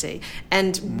democracy.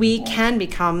 And we can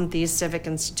become these civic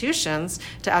institutions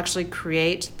to actually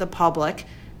create the public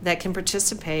that can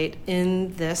participate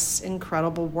in this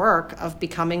incredible work of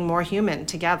becoming more human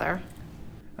together.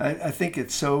 I think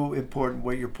it's so important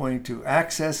what you're pointing to.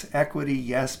 Access, equity,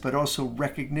 yes, but also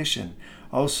recognition,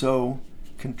 also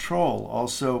control,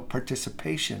 also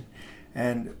participation.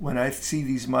 And when I see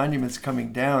these monuments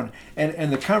coming down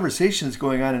and the conversations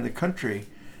going on in the country,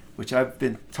 which I've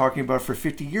been talking about for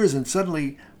 50 years, and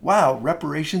suddenly, wow,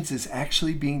 reparations is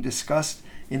actually being discussed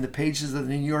in the pages of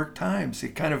the New York Times.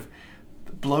 It kind of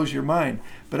blows your mind.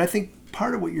 But I think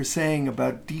part of what you're saying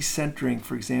about decentering,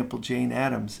 for example, Jane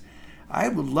Addams, I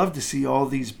would love to see all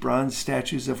these bronze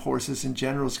statues of horses and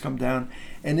generals come down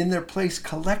and in their place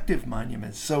collective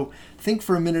monuments. So think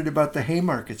for a minute about the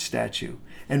Haymarket statue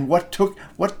and what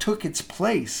took its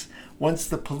place once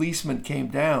the policeman came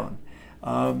down.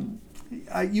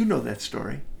 You know that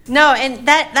story. No, and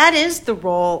that is the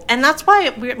role. And that's why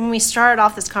when we started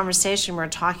off this conversation, we were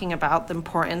talking about the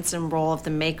importance and role of the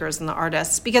makers and the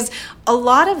artists, because a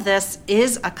lot of this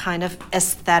is a kind of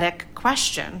aesthetic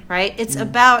question, right? It's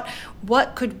about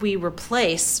what could we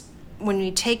replace when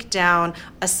we take down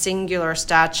a singular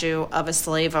statue of a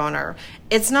slave owner.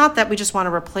 It's not that we just want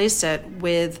to replace it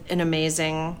with an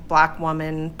amazing Black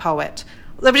woman poet.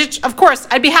 Which, of course,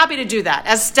 I'd be happy to do that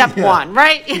as step one,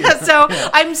 right? So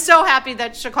I'm so happy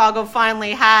that Chicago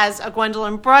finally has a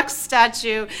Gwendolyn Brooks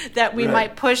statue that we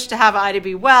might push to have Ida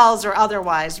B. Wells or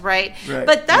otherwise, right?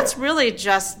 But that's really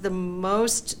just the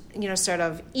most, sort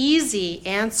of easy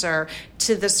answer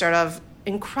to the sort of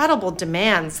incredible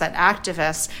demands that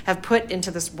activists have put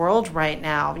into this world right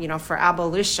now, for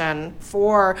abolition,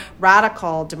 for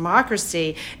radical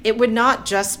democracy, it would not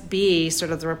just be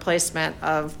sort of the replacement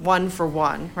of one for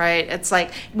one, right? It's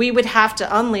like we would have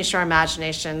to unleash our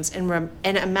imaginations and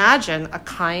imagine a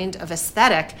kind of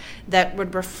aesthetic that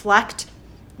would reflect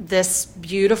this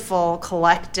beautiful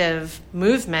collective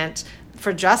movement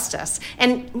for justice.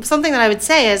 And something that I would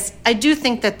say is I do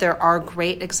think that there are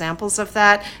great examples of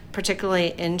that,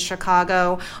 particularly in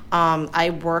Chicago. I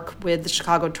work with the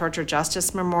Chicago Torture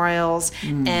Justice Memorials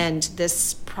and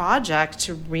this project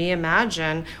to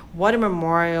reimagine what a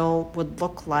memorial would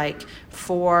look like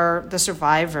for the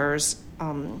survivors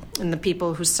and the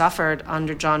people who suffered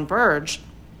under John Burge,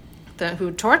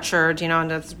 who tortured, in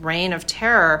this reign of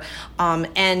terror.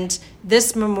 And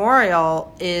this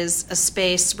memorial is a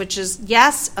space which is,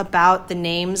 yes, about the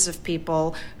names of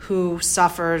people who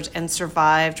suffered and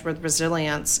survived with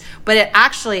resilience, but it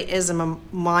actually is a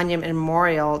monument and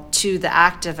memorial to the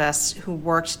activists who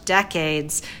worked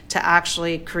decades to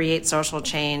actually create social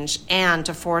change and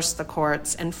to force the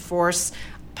courts and force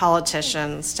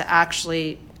politicians to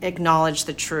actually acknowledge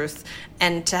the truth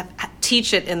and to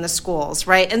teach it in the schools,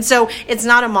 right? And so it's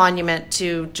not a monument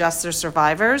to just the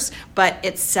survivors, but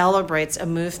it celebrates a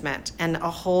movement and a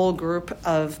whole group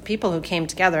of people who came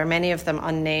together, many of them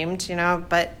unnamed,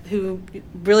 but who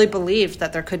really believed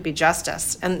that there could be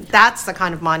justice. And that's the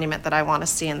kind of monument that I want to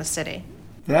see in the city.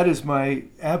 That is my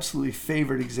absolutely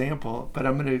favorite example, but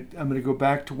I'm gonna go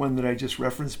back to one that I just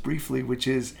referenced briefly, which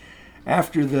is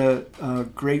after the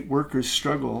great workers'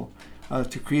 struggle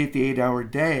to create the 8-hour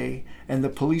day and the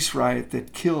police riot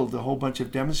that killed a whole bunch of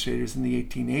demonstrators in the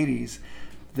 1880s,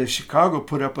 the Chicago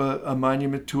put up a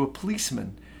monument to a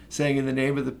policeman saying, in the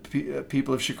name of the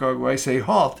people of Chicago, I say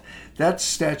halt. That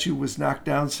statue was knocked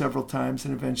down several times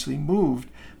and eventually moved,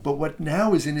 but what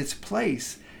now is in its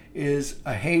place is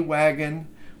a hay wagon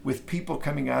with people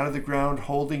coming out of the ground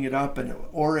holding it up and an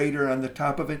orator on the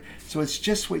top of it. So it's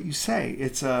just what you say.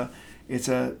 It's a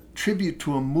tribute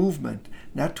to a movement,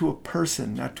 not to a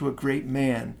person, not to a great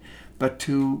man, but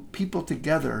to people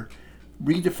together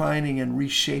redefining and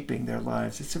reshaping their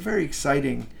lives. It's a very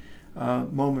exciting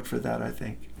moment for that, I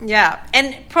think. Yeah,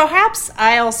 and perhaps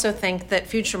I also think that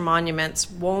future monuments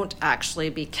won't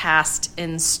actually be cast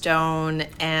in stone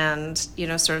and,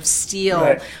 sort of steel,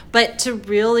 right, but to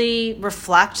really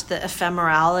reflect the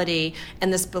ephemerality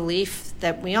and this belief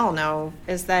that we all know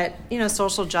is that,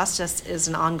 social justice is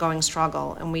an ongoing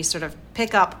struggle, and we sort of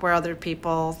pick up where other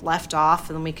people left off,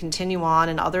 and then we continue on,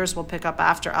 and others will pick up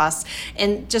after us,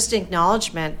 and just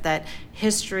acknowledgement that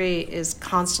history is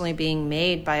constantly being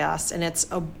made by us, and it's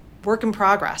a work in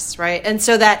progress, right? And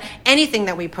so that anything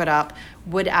that we put up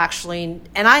would actually,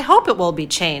 and I hope it will be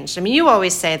changed. I mean, you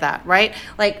always say that, right?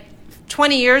 Like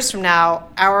 20 years from now,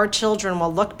 our children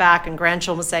will look back and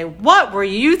grandchildren will say, what were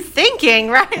you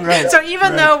thinking, right? So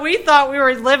even though we thought we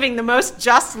were living the most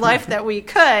just life that we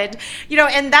could,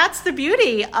 and that's the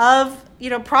beauty of,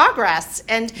 progress.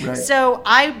 And so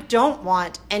I don't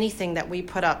want anything that we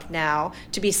put up now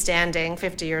to be standing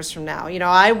 50 years from now.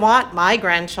 I want my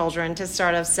grandchildren to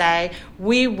sort of say,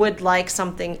 we would like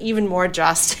something even more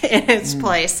just in its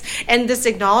place. And this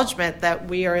acknowledgement that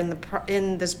we are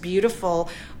in this beautiful,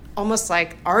 almost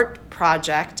like art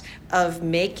project of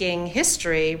making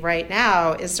history right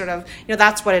now is sort of,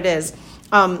 that's what it is.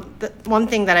 The one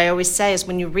thing that I always say is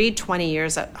when you read 20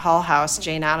 Years at Hull House,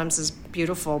 Jane Addams's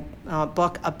beautiful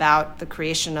book about the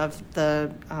creation of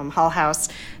the Hull House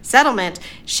settlement,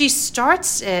 she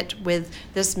starts it with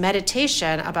this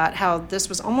meditation about how this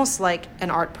was almost like an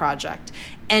art project.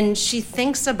 And she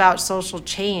thinks about social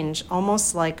change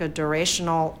almost like a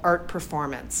durational art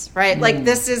performance, right? Like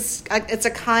it's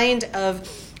a kind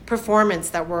of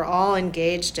performance that we're all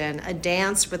engaged in, a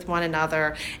dance with one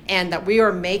another, and that we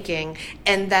are making,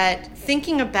 and that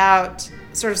thinking about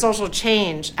sort of social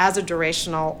change as a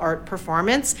durational art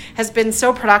performance has been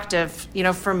so productive,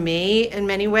 for me in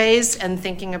many ways, and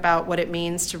thinking about what it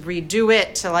means to redo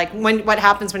it, to what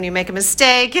happens when you make a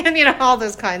mistake, and all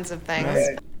those kinds of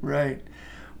things. Right.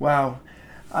 Wow.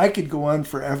 I could go on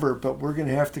forever, but we're going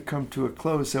to have to come to a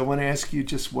close. I want to ask you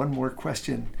just one more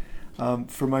question.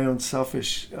 For my own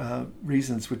selfish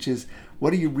reasons, which is,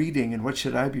 what are you reading and what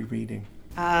should I be reading?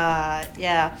 So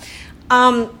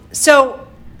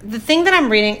the thing that I'm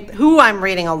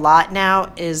reading a lot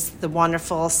now is the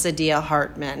wonderful Saidiya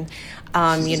Hartman.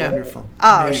 She's wonderful.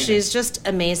 She's just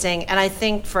amazing. And I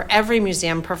think for every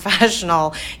museum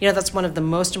professional, that's one of the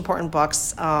most important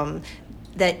books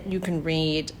that you can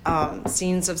read,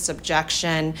 Scenes of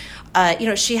Subjection.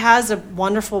 She has a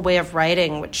wonderful way of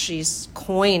writing, which she's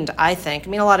coined, I think. I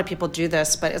mean, a lot of people do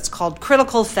this, but it's called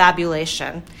critical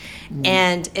fabulation.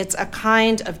 And it's a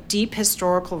kind of deep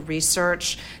historical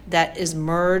research that is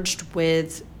merged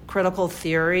with critical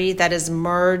theory, that is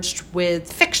merged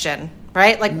with fiction,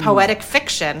 right? Like poetic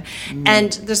fiction.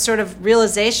 And the sort of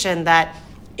realization that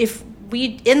if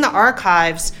in the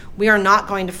archives, we are not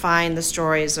going to find the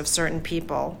stories of certain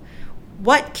people.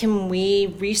 What can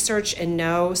we research and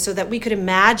know so that we could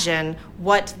imagine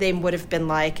what they would have been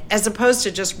like, as opposed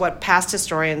to just what past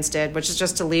historians did, which is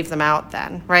just to leave them out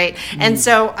then, right? And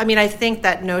so, I mean, I think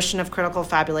that notion of critical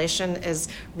fabulation is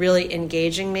really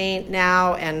engaging me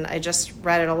now, and I just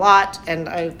read it a lot, and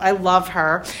I love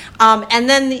her. And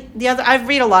then the other, I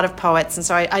read a lot of poets, and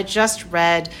so I just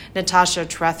read Natasha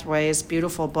Trethewey's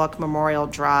beautiful book, Memorial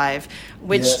Drive,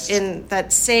 which in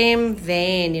that same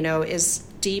vein, is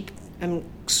deep and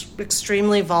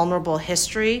extremely vulnerable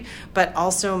history, but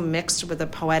also mixed with a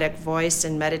poetic voice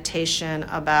and meditation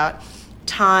about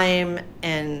time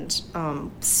and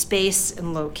space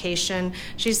and location.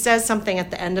 She says something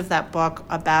at the end of that book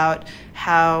about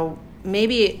how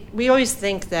maybe we always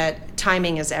think that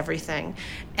timing is everything.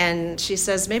 And she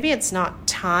says maybe it's not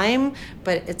time,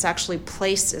 but it's actually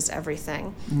place is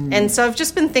everything. And so I've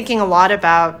just been thinking a lot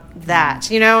about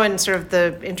that, and sort of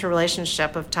the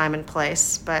interrelationship of time and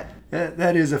place. But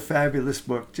that is a fabulous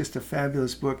book, just a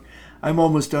fabulous book. I'm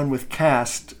almost done with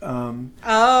Caste.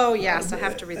 Oh, yes, I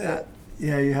have to read that.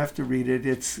 Yeah, you have to read it.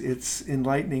 It's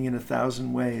enlightening in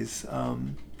 1,000 ways.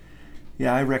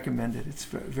 I recommend it. It's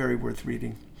very worth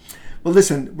reading. Well,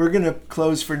 listen, we're going to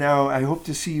close for now. I hope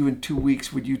to see you in 2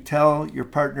 weeks. Would you tell your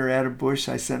partner, Adam Bush,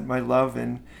 I sent my love,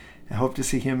 and I hope to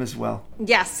see him as well.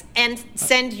 Yes, and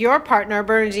send your partner,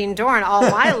 Bernadine Dorn, all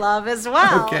my love as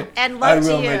well. Okay. And love to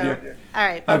you. My dear. All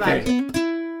right, bye-bye. Okay.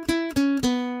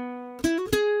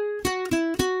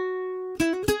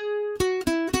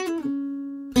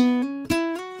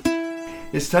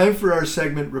 It's time for our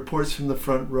segment, Reports from the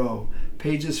Front Row,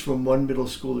 pages from one middle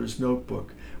schooler's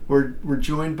notebook. We're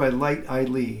joined by Light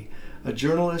Eileen, a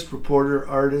journalist, reporter,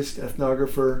 artist,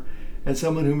 ethnographer, and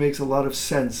someone who makes a lot of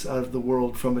sense out of the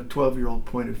world from a 12-year-old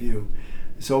point of view.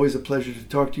 It's always a pleasure to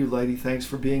talk to you, Lighty. Thanks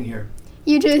for being here.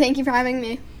 You too. Thank you for having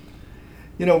me.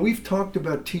 We've talked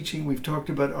about teaching, we've talked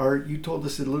about art. You told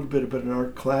us a little bit about an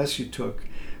art class you took.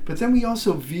 But then we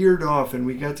also veered off and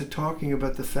we got to talking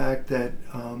about the fact that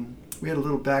we had a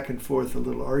little back and forth, a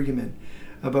little argument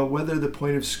about whether the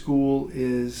point of school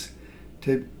is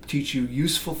to teach you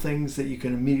useful things that you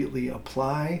can immediately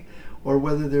apply, or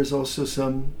whether there's also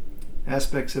some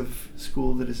aspects of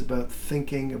school that is about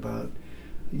thinking, about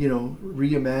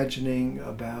reimagining,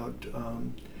 about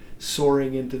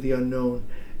soaring into the unknown.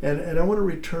 And I want to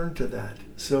return to that.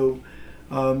 So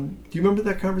do you remember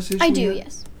that conversation? I do,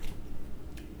 yes.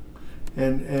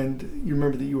 And you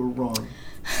remember that you were wrong.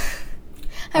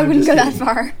 I wouldn't go that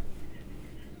far.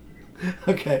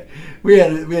 Okay, we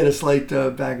had a slight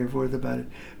back and forth about it,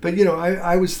 but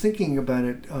I was thinking about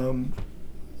it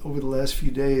over the last few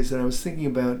days, and I was thinking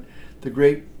about the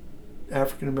great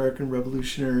African American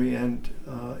revolutionary and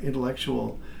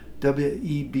intellectual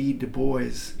W.E.B. Du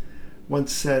Bois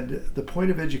once said, "The point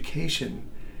of education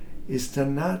is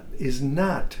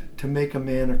not to make a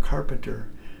man a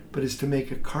carpenter, but is to make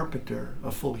a carpenter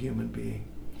a full human being."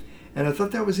 And I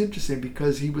thought that was interesting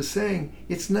because he was saying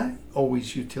it's not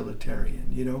always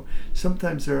utilitarian,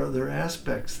 Sometimes there are other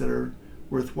aspects that are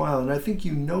worthwhile. And I think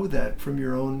you know that from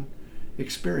your own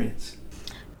experience.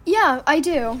 Yeah, I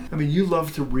do. I mean, you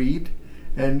love to read,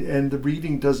 and the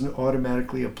reading doesn't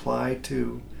automatically apply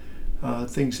to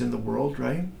things in the world,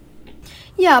 right?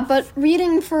 Yeah, but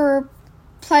reading for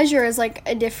pleasure is like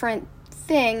a different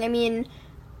thing. I mean,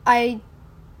 I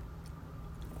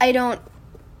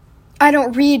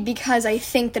don't read because I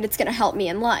think that it's going to help me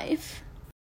in life.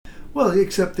 Well,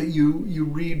 except that you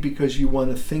read because you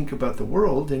want to think about the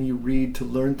world, and you read to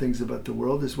learn things about the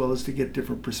world as well as to get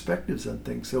different perspectives on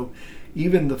things. So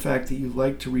even the fact that you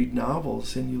like to read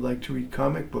novels and you like to read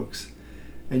comic books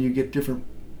and you get different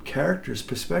characters'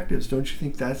 perspectives, don't you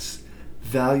think that's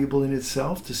valuable in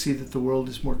itself, to see that the world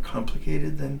is more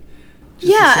complicated than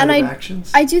just a set of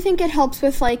actions? I do think it helps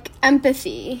with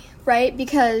empathy, right?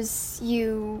 Because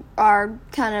you are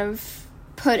kind of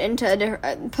put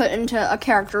into a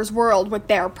character's world with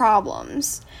their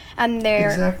problems, and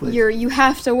you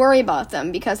have to worry about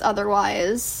them because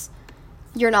otherwise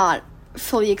you're not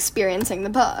fully experiencing the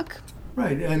book.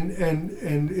 Right, and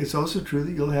it's also true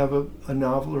that you'll have a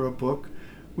novel or a book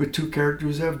with two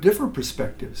characters who have different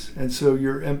perspectives, and so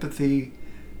your empathy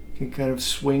can kind of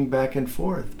swing back and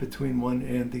forth between one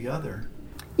and the other.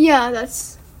 Yeah,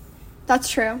 that's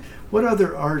true. What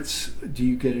other arts do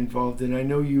you get involved in? I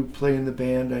know you play in the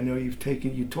band. I know you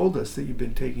told us that you've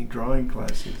been taking drawing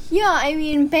classes. Yeah, I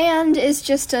mean, band is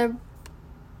just a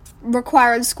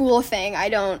required school thing.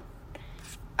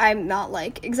 I'm not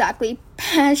like exactly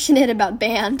passionate about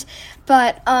band,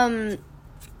 but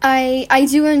I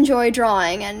do enjoy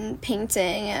drawing and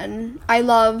painting, and I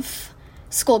love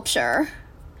sculpture.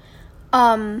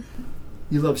 You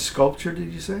love sculpture,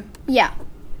 did you say? Yeah.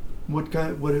 What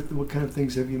kind of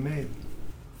things have you made?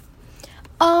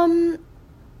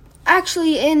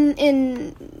 Actually,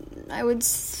 in I would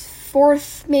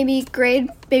fourth grade,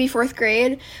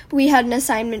 we had an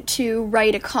assignment to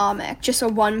write a comic, just a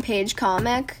 1-page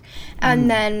comic, and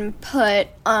then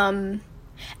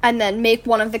make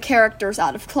one of the characters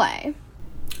out of clay.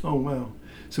 Oh wow!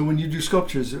 So when you do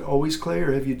sculpture, is it always clay,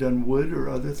 or have you done wood or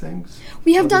other things?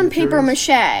 We have other done materials? paper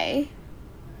mache.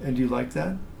 And do you like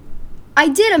that? I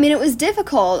did. I mean, it was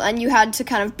difficult, and you had to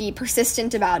kind of be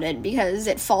persistent about it because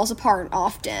it falls apart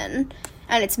often,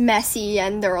 and it's messy,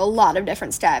 and there are a lot of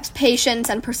different steps. Patience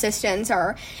and persistence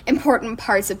are important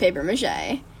parts of paper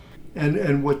mache.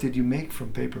 And what did you make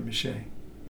from paper mache?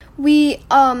 We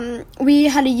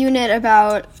had a unit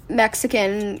about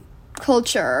Mexican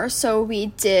culture, so we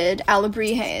did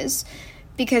alebrijes,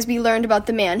 because we learned about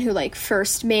the man who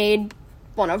first made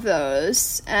one of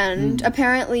those, and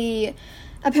apparently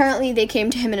they came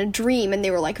to him in a dream, and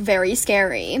they were very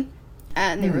scary,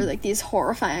 and they were these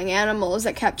horrifying animals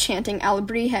that kept chanting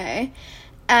alebrije,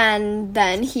 and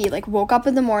then he woke up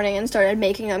in the morning and started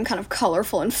making them kind of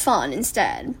colorful and fun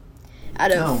instead,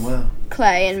 out of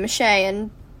clay and mache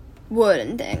and wood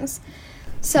and things.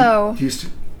 So do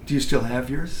you still have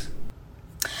yours?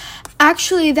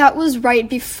 Actually, that was right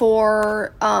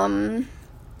before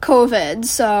COVID,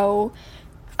 so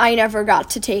I never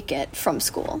got to take it from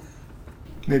school.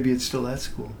 Maybe it's still at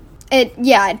school.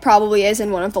 It probably is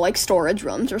in one of the storage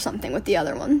rooms or something with the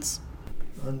other ones.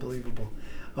 Unbelievable.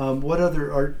 What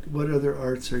other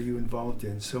arts are you involved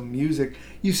in? So music.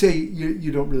 You say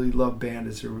you don't really love band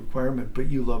as a requirement, but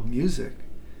you love music.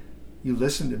 You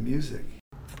listen to music.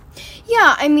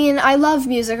 Yeah, I mean, I love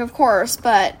music, of course,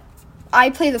 but I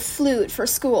play the flute for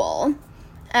school,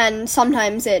 and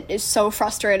sometimes it is so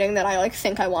frustrating that I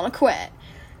think I want to quit.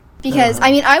 Because,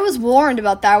 I mean, I was warned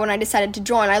about that when I decided to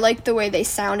join. I liked the way they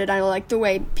sounded. I liked the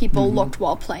way people looked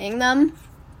while playing them.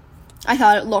 I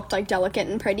thought it looked, delicate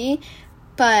and pretty.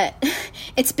 But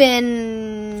it's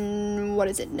been,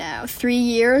 3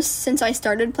 years since I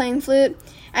started playing flute,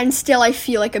 and still I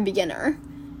feel like a beginner.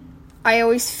 I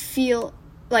always feel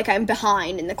like I'm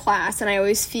behind in the class, and I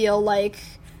always feel like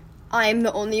I'm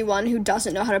the only one who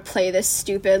doesn't know how to play this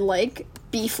stupid,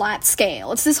 B-flat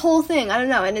scale. It's this whole thing, I don't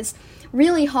know, and it's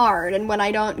really hard, and when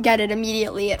I don't get it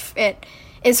immediately, it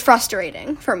is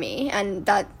frustrating for me, and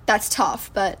that's tough,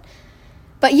 but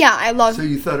yeah, I love... So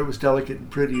you thought it was delicate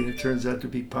and pretty, and it turns out to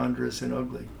be ponderous and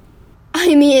ugly.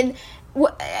 I mean,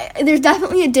 there's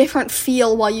definitely a different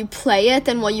feel while you play it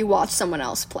than while you watch someone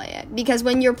else play it, because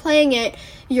when you're playing it,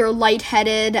 you're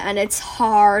lightheaded, and it's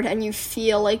hard, and you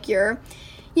feel like you're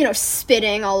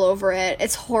spitting all over it.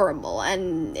 It's horrible,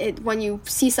 and when you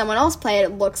see someone else play it,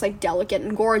 it looks delicate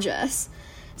and gorgeous.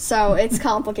 So it's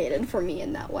complicated for me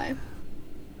in that way.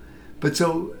 But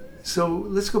so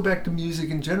let's go back to music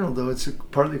in general, though. It's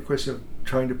partly a question of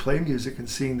trying to play music and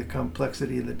seeing the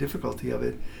complexity and the difficulty of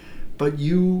it. But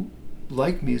you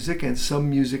like music, and some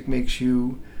music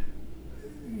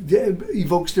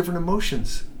evokes different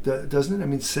emotions, doesn't it? I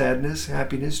mean, sadness,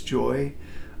 happiness, joy,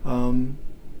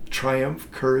 triumph,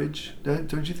 courage.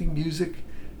 Don't you think music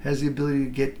has the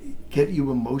ability to get you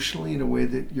emotionally in a way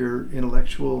that your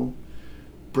intellectual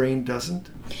brain doesn't?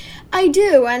 I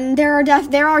do, and there are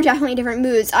definitely different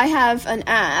moods. I have an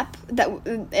app that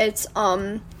it's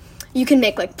you can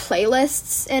make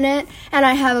playlists in it, and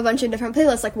I have a bunch of different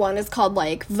playlists. One is called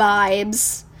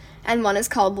vibes, and one is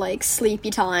called sleepy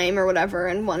time or whatever,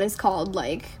 and one is called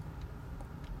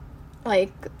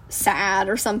sad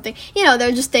or something.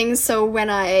 They're just things, so when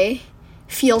I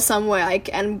feel some way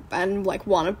and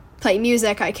want to play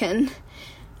music, I can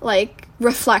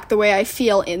reflect the way I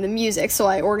feel in the music. So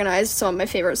I organized some of my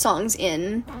favorite songs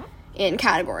in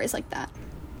categories like that.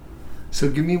 So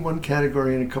give me one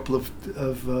category and a couple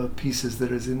of pieces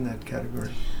that is in that category.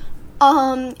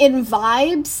 In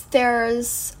vibes,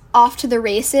 there's Off to the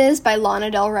Races by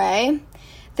Lana Del Rey.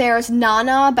 There's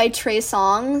Nana by Trey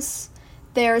Songz.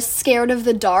 There's Scared of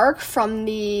the Dark from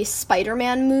the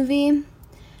Spider-Man movie.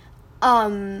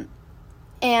 And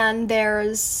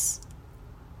there's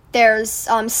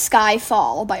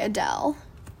Skyfall by Adele.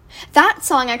 That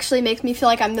song actually makes me feel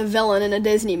like I'm the villain in a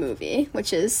Disney movie,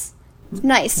 which is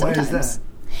nice sometimes. Why is that?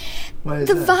 Why is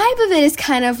The that? vibe of it is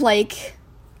kind of like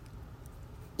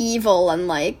evil and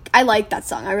like, I like that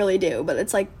song, I really do, but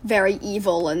it's like very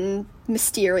evil and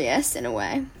mysterious in a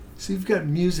way. So you've got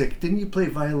music. Didn't you play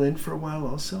violin for a while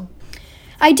also?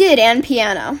 I did, and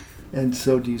piano. And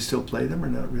so do you still play them or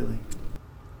not really?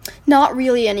 Not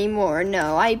really anymore,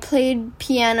 no. I played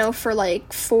piano for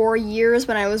like 4 years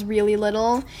when I was really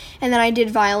little, and then I did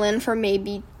violin for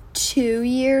maybe 2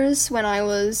 years when I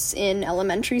was in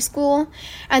elementary school,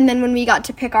 and then when we got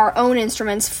to pick our own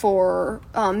instruments for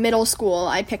middle school,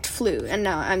 I picked flute, and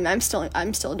now I'm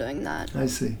still doing that. I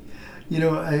see. You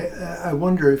know, I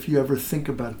wonder if you ever think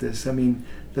about this. I mean,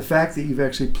 the fact that you've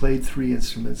actually played 3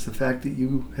 instruments, the fact that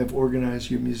you have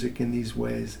organized your music in these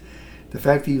ways, the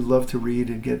fact that you love to read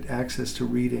and get access to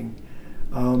reading.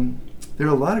 There are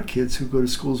a lot of kids who go to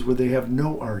schools where they have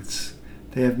no arts.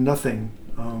 They have nothing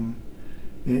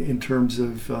in terms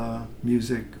of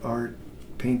music, art,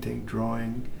 painting,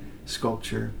 drawing,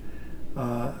 sculpture.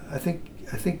 I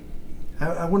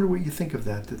wonder what you think of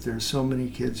that there are so many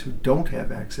kids who don't have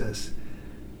access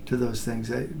to those things.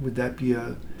 Would that be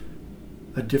a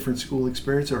different school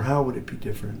experience, or how would it be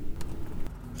different?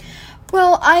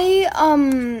 Well,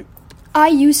 I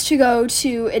used to go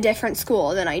to a different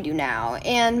school than I do now,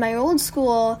 and my old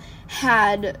school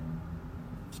had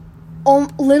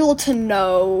little to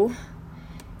no,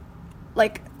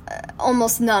 like,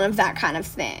 almost none of that kind of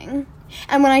thing.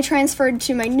 And when I transferred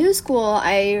to my new school,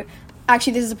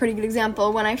 actually, this is a pretty good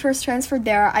example. When I first transferred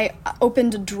there, I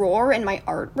opened a drawer in my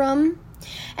art room,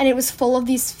 and it was full of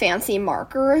these fancy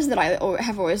markers that I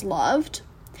have always loved.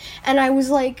 And I was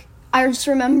like, I just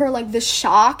remember, like, the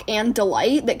shock and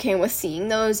delight that came with seeing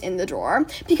those in the drawer,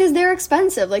 because they're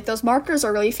expensive. Like, those markers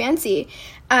are really fancy.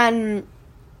 And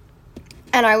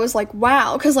I was like,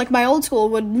 wow, because, like, my old school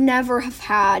would never have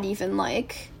had even,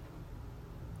 like,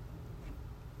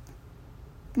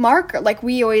 marker. Like,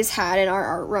 we always had in our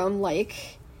art room,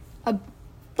 like,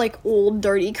 old,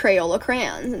 dirty Crayola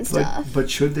crayons and stuff. But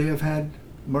should they have had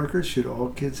markers? Should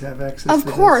all kids have access to that? Of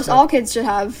course, all kids should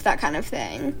have that kind of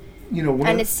thing. You know,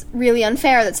 and it's really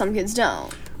unfair that some kids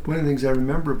don't. One of the things I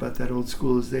remember about that old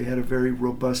school is they had a very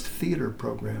robust theater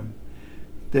program.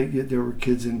 There were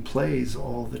kids in plays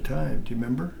all the time. Do you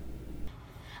remember?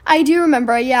 I do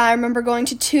remember, yeah. I remember going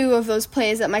to 2 of those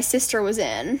plays that my sister was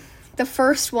in. The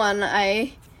first one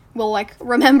I will, like,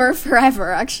 remember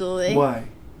forever, actually. Why?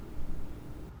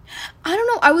 I don't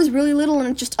know. I was really little, and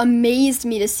it just amazed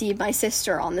me to see my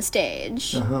sister on the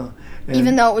stage. Uh-huh.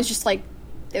 Even though it was just, like,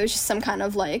 it was just some kind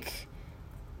of, like,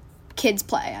 kids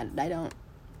play. I don't...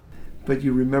 But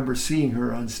you remember seeing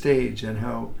her on stage and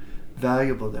how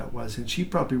valuable that was. And she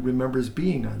probably remembers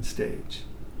being on stage.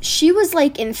 She was,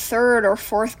 like, in 3rd or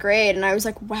 4th grade, and I was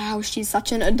like, wow, she's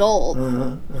such an adult.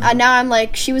 And now I'm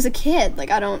like, she was a kid. Like,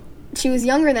 she was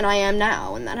younger than I am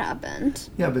now when that happened.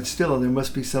 Yeah, but still, there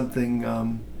must be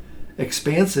something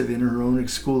expansive in her own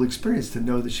school experience to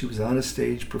know that she was on a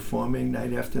stage performing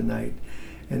night after night,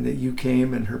 and that you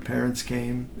came and her parents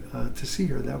came to see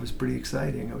her. That was pretty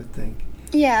exciting, I would think.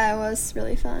 Yeah, it was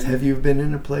really fun. Have you been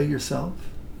in a play yourself?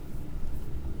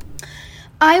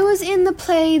 I was in the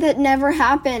play that never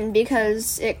happened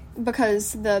because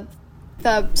the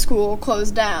school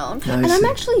closed down. And I'm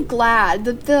actually glad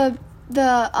that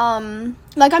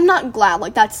like, I'm not glad,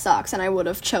 like, that sucks and I would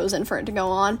have chosen for it to go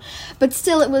on, but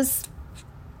still, it was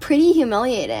pretty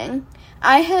humiliating.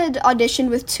 I had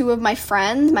auditioned with 2 of my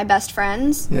friends, my best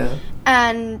friends. Yeah.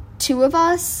 And 2 of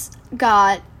us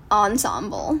got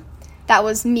ensemble. That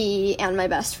was me and my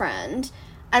best friend.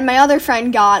 And my other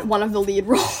friend got one of the lead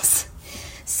roles.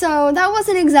 So that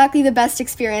wasn't exactly the best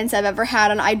experience I've ever had,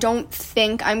 and I don't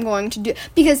think I'm going to do...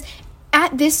 Because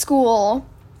at this school,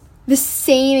 the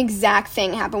same exact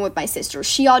thing happened with my sister.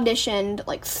 She auditioned,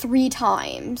 like, 3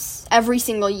 times every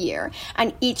single year,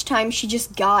 and each time she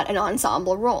just got an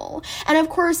ensemble role. And, of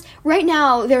course, right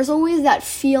now, there's always that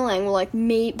feeling, like,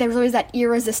 there's always that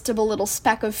irresistible little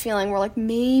speck of feeling where, like,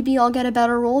 maybe I'll get a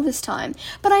better role this time.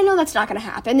 But I know that's not going to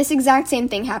happen. This exact same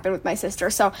thing happened with my sister,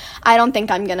 so I don't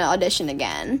think I'm going to audition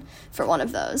again for one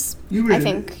of those. You've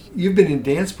been in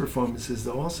dance performances,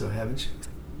 though, also, haven't you?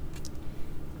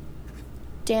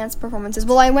 Dance performances.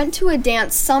 Well, I went to a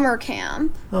dance summer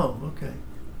camp. Oh, okay.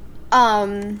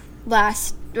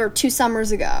 2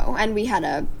 summers ago, and we had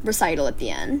a recital at the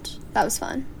end. That was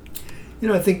fun. You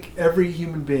know, I think every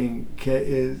human being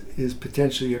is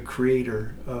potentially a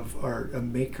creator of art, a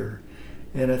maker.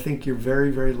 And I think you're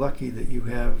very, very lucky that you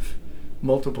have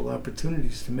multiple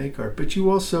opportunities to make art. But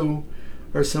you also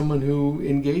are someone who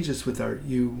engages with art.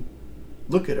 You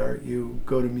look at art, you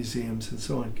go to museums and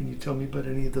so on. Can you tell me about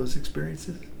any of those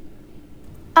experiences?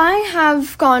 I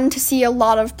have gone to see a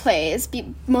lot of plays,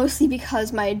 mostly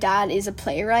because my dad is a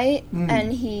playwright,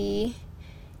 and he,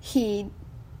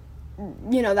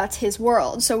 that's his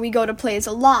world. So we go to plays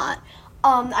a lot.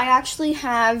 I actually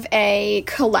have a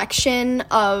collection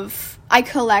of. I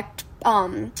collect.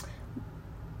 I'm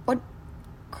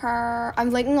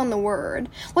blanking on the word.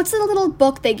 What's the little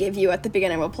book they give you at the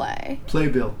beginning of a play?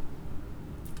 Playbill.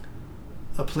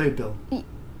 A playbill.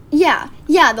 Yeah,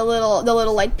 the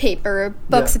little like paper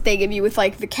books that they give you with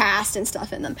like the cast and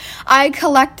stuff in them. I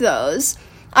collect those.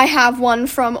 I have one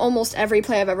from almost every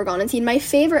play I've ever gone and seen. My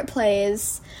favorite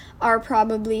plays are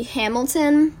probably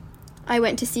Hamilton. I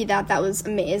went to see that. That was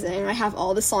amazing. I have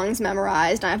all the songs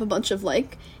memorized. I have a bunch of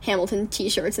like Hamilton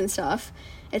t-shirts and stuff.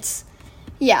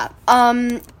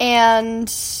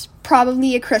 And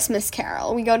probably A Christmas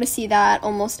Carol. We go to see that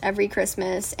almost every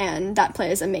Christmas, and that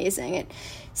play is amazing.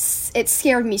 It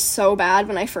scared me so bad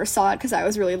when I first saw it because I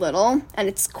was really little, and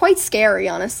it's quite scary,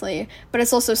 honestly, but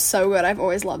it's also so good. I've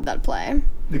always loved that play.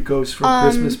 The Ghost from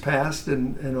Christmas Past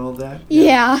and all that?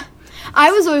 Yeah.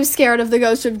 I was always scared of the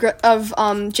ghost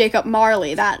of Jacob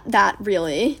Marley. That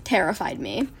really terrified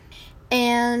me.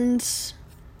 And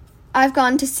I've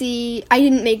gone to see... I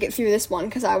didn't make it through this one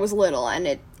because I was little,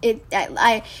 and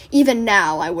I even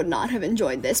now I would not have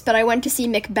enjoyed this, but I went to see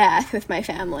Macbeth with my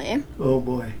family. Oh,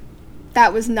 boy.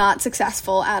 That was not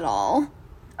successful at all.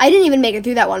 I didn't even make it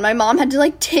through that one. My mom had to,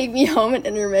 like, take me home at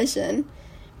intermission.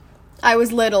 I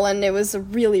was little, and it was a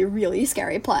really, really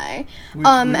scary play.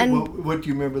 What do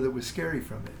you remember that was scary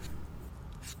from it?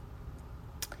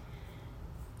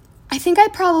 I think I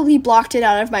probably blocked it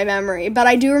out of my memory, but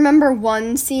I do remember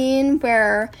one scene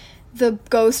where the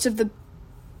ghost of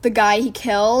the guy he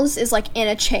kills is, like, in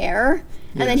a chair,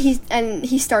 and then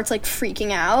he starts, like,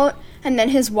 freaking out, and then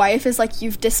his wife is like,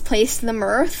 "You've displaced the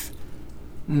mirth,"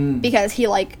 because he,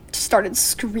 like, started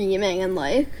screaming and,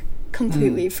 like,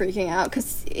 completely freaking out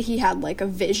because he had, like, a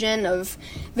vision of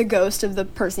the ghost of the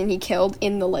person he killed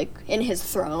in his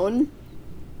throne.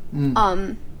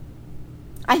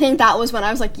 I think that was when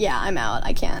I was like, yeah, I'm out.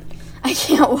 I can't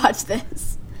watch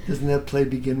this. Doesn't that play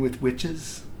begin with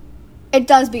witches? It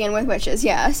does begin with witches,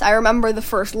 yes. I remember the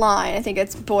first line. I think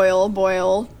it's boil,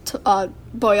 bubble,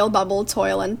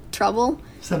 toil, and trouble.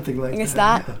 Something like that. I guess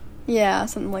that. Yeah,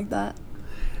 something like that.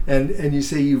 And you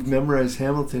say you've memorized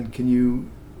Hamilton. Can you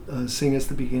sing us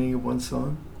the beginning of one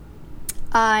song?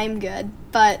 I'm good,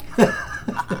 but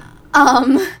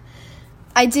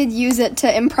I did use it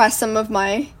to impress some of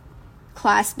my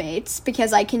classmates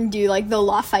because I can do like the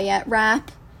Lafayette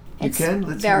rap. You can?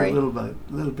 Let's hear a little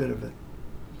bit of it.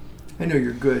 I know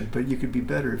you're good, but you could be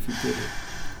better if you did it.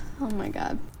 Oh my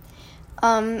god.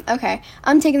 Okay.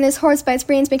 I'm taking this horse by its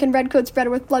brains, making red coats spread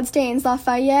with blood stains.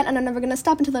 Lafayette, and I'm never gonna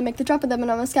stop until I make the drop of them,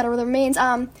 and I'm gonna scatter the remains.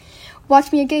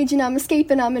 Watch me engaging, I'm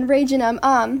escaping, I'm enraging,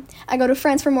 I go to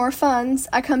France for more funds,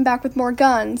 I come back with more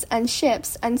guns and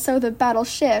ships, and so the battle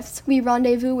shifts. We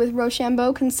rendezvous with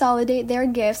Rochambeau, consolidate their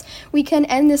gifts. We can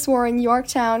end this war in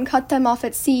Yorktown, cut them off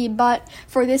at sea, but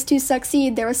for this to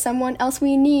succeed, there is someone else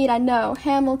we need. I know,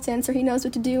 Hamilton, so he knows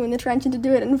what to do in the trench and to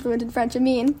do it in fluent in French, I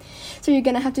mean. So you're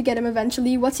gonna have to get him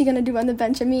eventually. What's he gonna do on the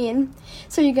bench, I mean?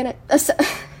 So you're gonna... That's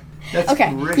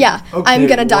okay, great. Yeah, okay, I'm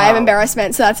gonna die of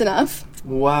embarrassment, so that's enough.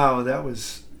 Wow, that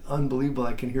was unbelievable.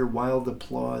 I can hear wild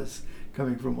applause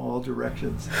coming from all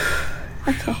directions.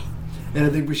 Okay. And I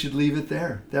think we should leave it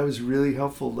there. That was really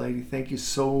helpful, lady. Thank you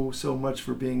so much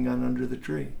for being on Under the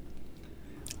Tree.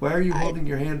 Why are you holding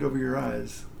your hand over your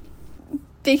eyes?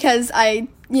 Because okay.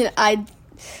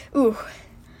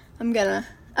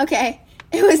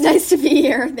 It was nice to be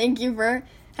here. Thank you for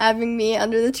having me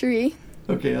under the tree.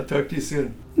 Okay, I'll talk to you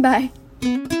soon. Bye.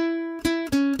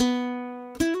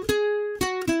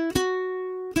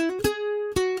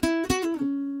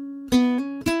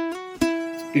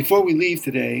 Before we leave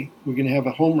today, we're going to have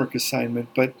a homework assignment,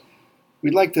 but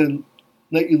we'd like to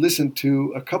let you listen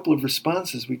to a couple of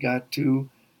responses we got to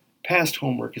past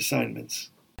homework assignments.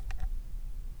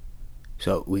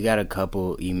 So we got a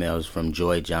couple emails from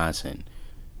Joy Johnson.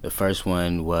 The first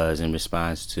one was in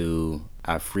response to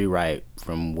our free write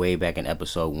from way back in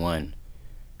episode 1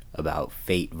 about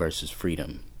fate versus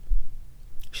freedom.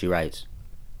 She writes,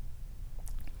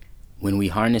 "When we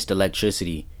harnessed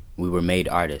electricity, we were made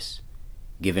artists,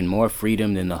 given more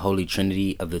freedom than the holy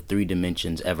trinity of the 3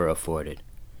 dimensions ever afforded.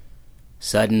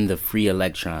 Sudden, the free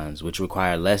electrons, which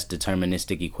require less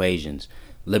deterministic equations,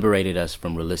 liberated us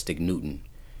from realistic Newton,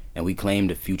 and we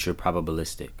claimed a future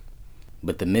probabilistic.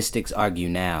 But the mystics argue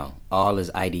now, all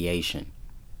is ideation.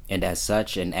 and as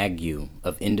such an ague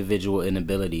of individual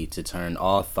inability to turn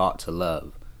all thought to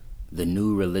love, the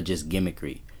new religious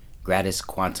gimmickry, gratis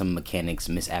quantum mechanics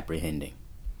misapprehending.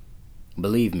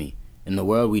 Believe me, in the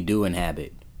world we do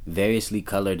inhabit, variously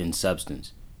colored in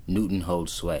substance, Newton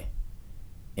holds sway.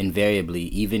 Invariably,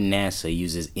 even NASA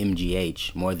uses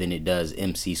MGH more than it does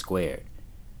MC squared.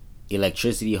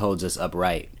 Electricity holds us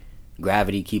upright.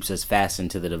 Gravity keeps us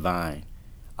fastened to the divine.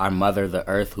 Our mother, the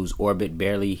earth, whose orbit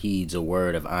barely heeds a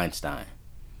word of Einstein.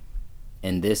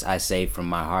 And this I say from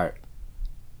my heart.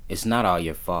 It's not all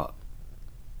your fault.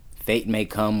 Fate may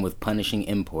come with punishing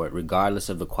import regardless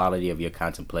of the quality of your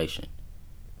contemplation.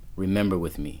 Remember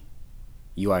with me,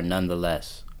 you are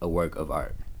nonetheless a work of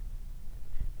art.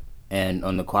 And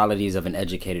on the qualities of an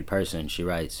educated person, she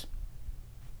writes,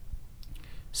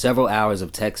 several hours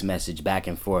of text message back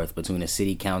and forth between a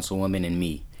city councilwoman and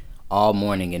me, all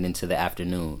morning and into the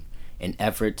afternoon, in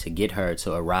effort to get her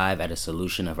to arrive at a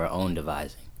solution of her own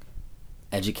devising.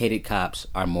 Educated cops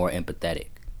are more empathetic.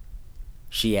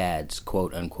 She adds,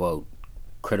 quote unquote,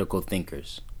 critical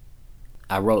thinkers.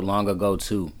 I wrote long ago,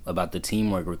 too, about the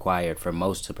teamwork required for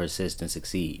most to persist and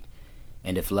succeed,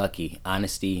 and if lucky,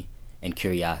 honesty and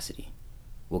curiosity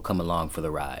will come along for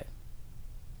the ride.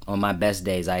 On my best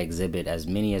days, I exhibit as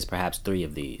many as perhaps 3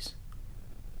 of these.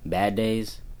 Bad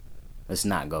days? Let's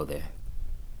not go there.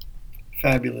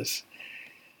 Fabulous.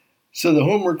 So the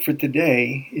homework for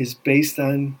today is based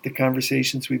on the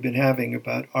conversations we've been having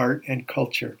about art and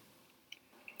culture.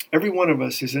 Every one of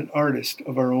us is an artist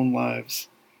of our own lives.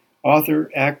 Author,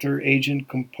 actor, agent,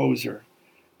 composer.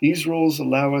 These roles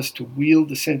allow us to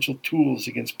wield essential tools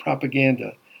against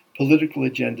propaganda, political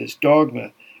agendas,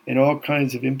 dogma, and all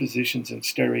kinds of impositions and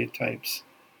stereotypes.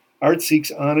 Art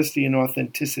seeks honesty and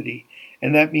authenticity,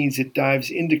 and that means it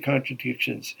dives into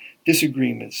contradictions,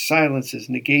 disagreements, silences,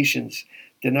 negations,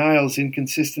 denials,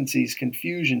 inconsistencies,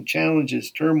 confusion, challenges,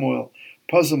 turmoil,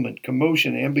 puzzlement,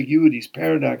 commotion, ambiguities,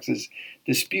 paradoxes,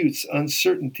 disputes,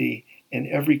 uncertainty, and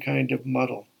every kind of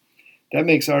muddle. That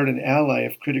makes art an ally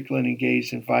of critical and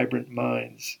engaged and vibrant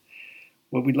minds.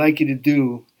 What we'd like you to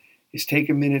do is take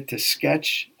a minute to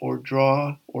sketch or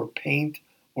draw or paint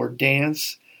or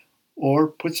dance or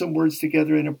put some words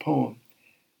together in a poem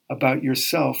about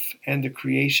yourself and the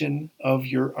creation of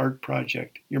your art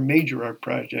project, your major art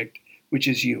project, which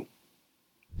is you.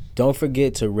 Don't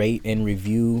forget to rate and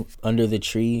review Under the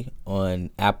Tree on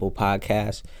Apple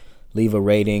Podcasts. Leave a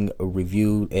rating, a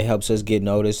review. It helps us get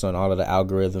noticed on all of the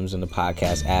algorithms and the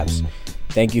podcast apps.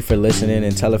 Thank you for listening,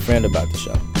 and tell a friend about the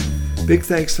show. Big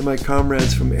thanks to my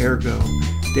comrades from Ergo,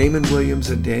 Damon Williams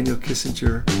and Daniel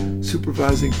Kissinger,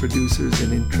 supervising producers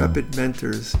and intrepid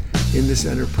mentors in this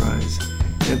enterprise,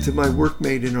 and to my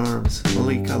workmate in arms,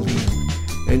 Malik Alim,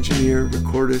 engineer,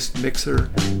 recordist, mixer,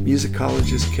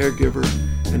 musicologist, caregiver,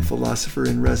 and philosopher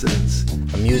in residence.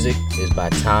 Our music is by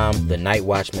Tom, the Night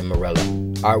Watchman Morello.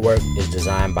 Artwork is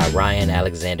designed by Ryan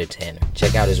Alexander Tanner.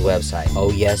 Check out his website,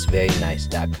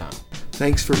 ohyesverynice.com.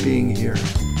 Thanks for being here.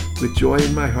 With joy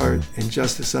in my heart and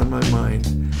justice on my mind.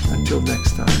 Until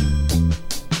next time.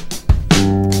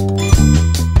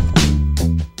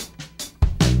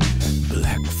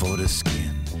 Black for the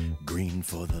skin, green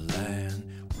for the land,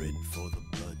 red for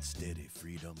the blood, steady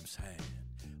freedom's hand.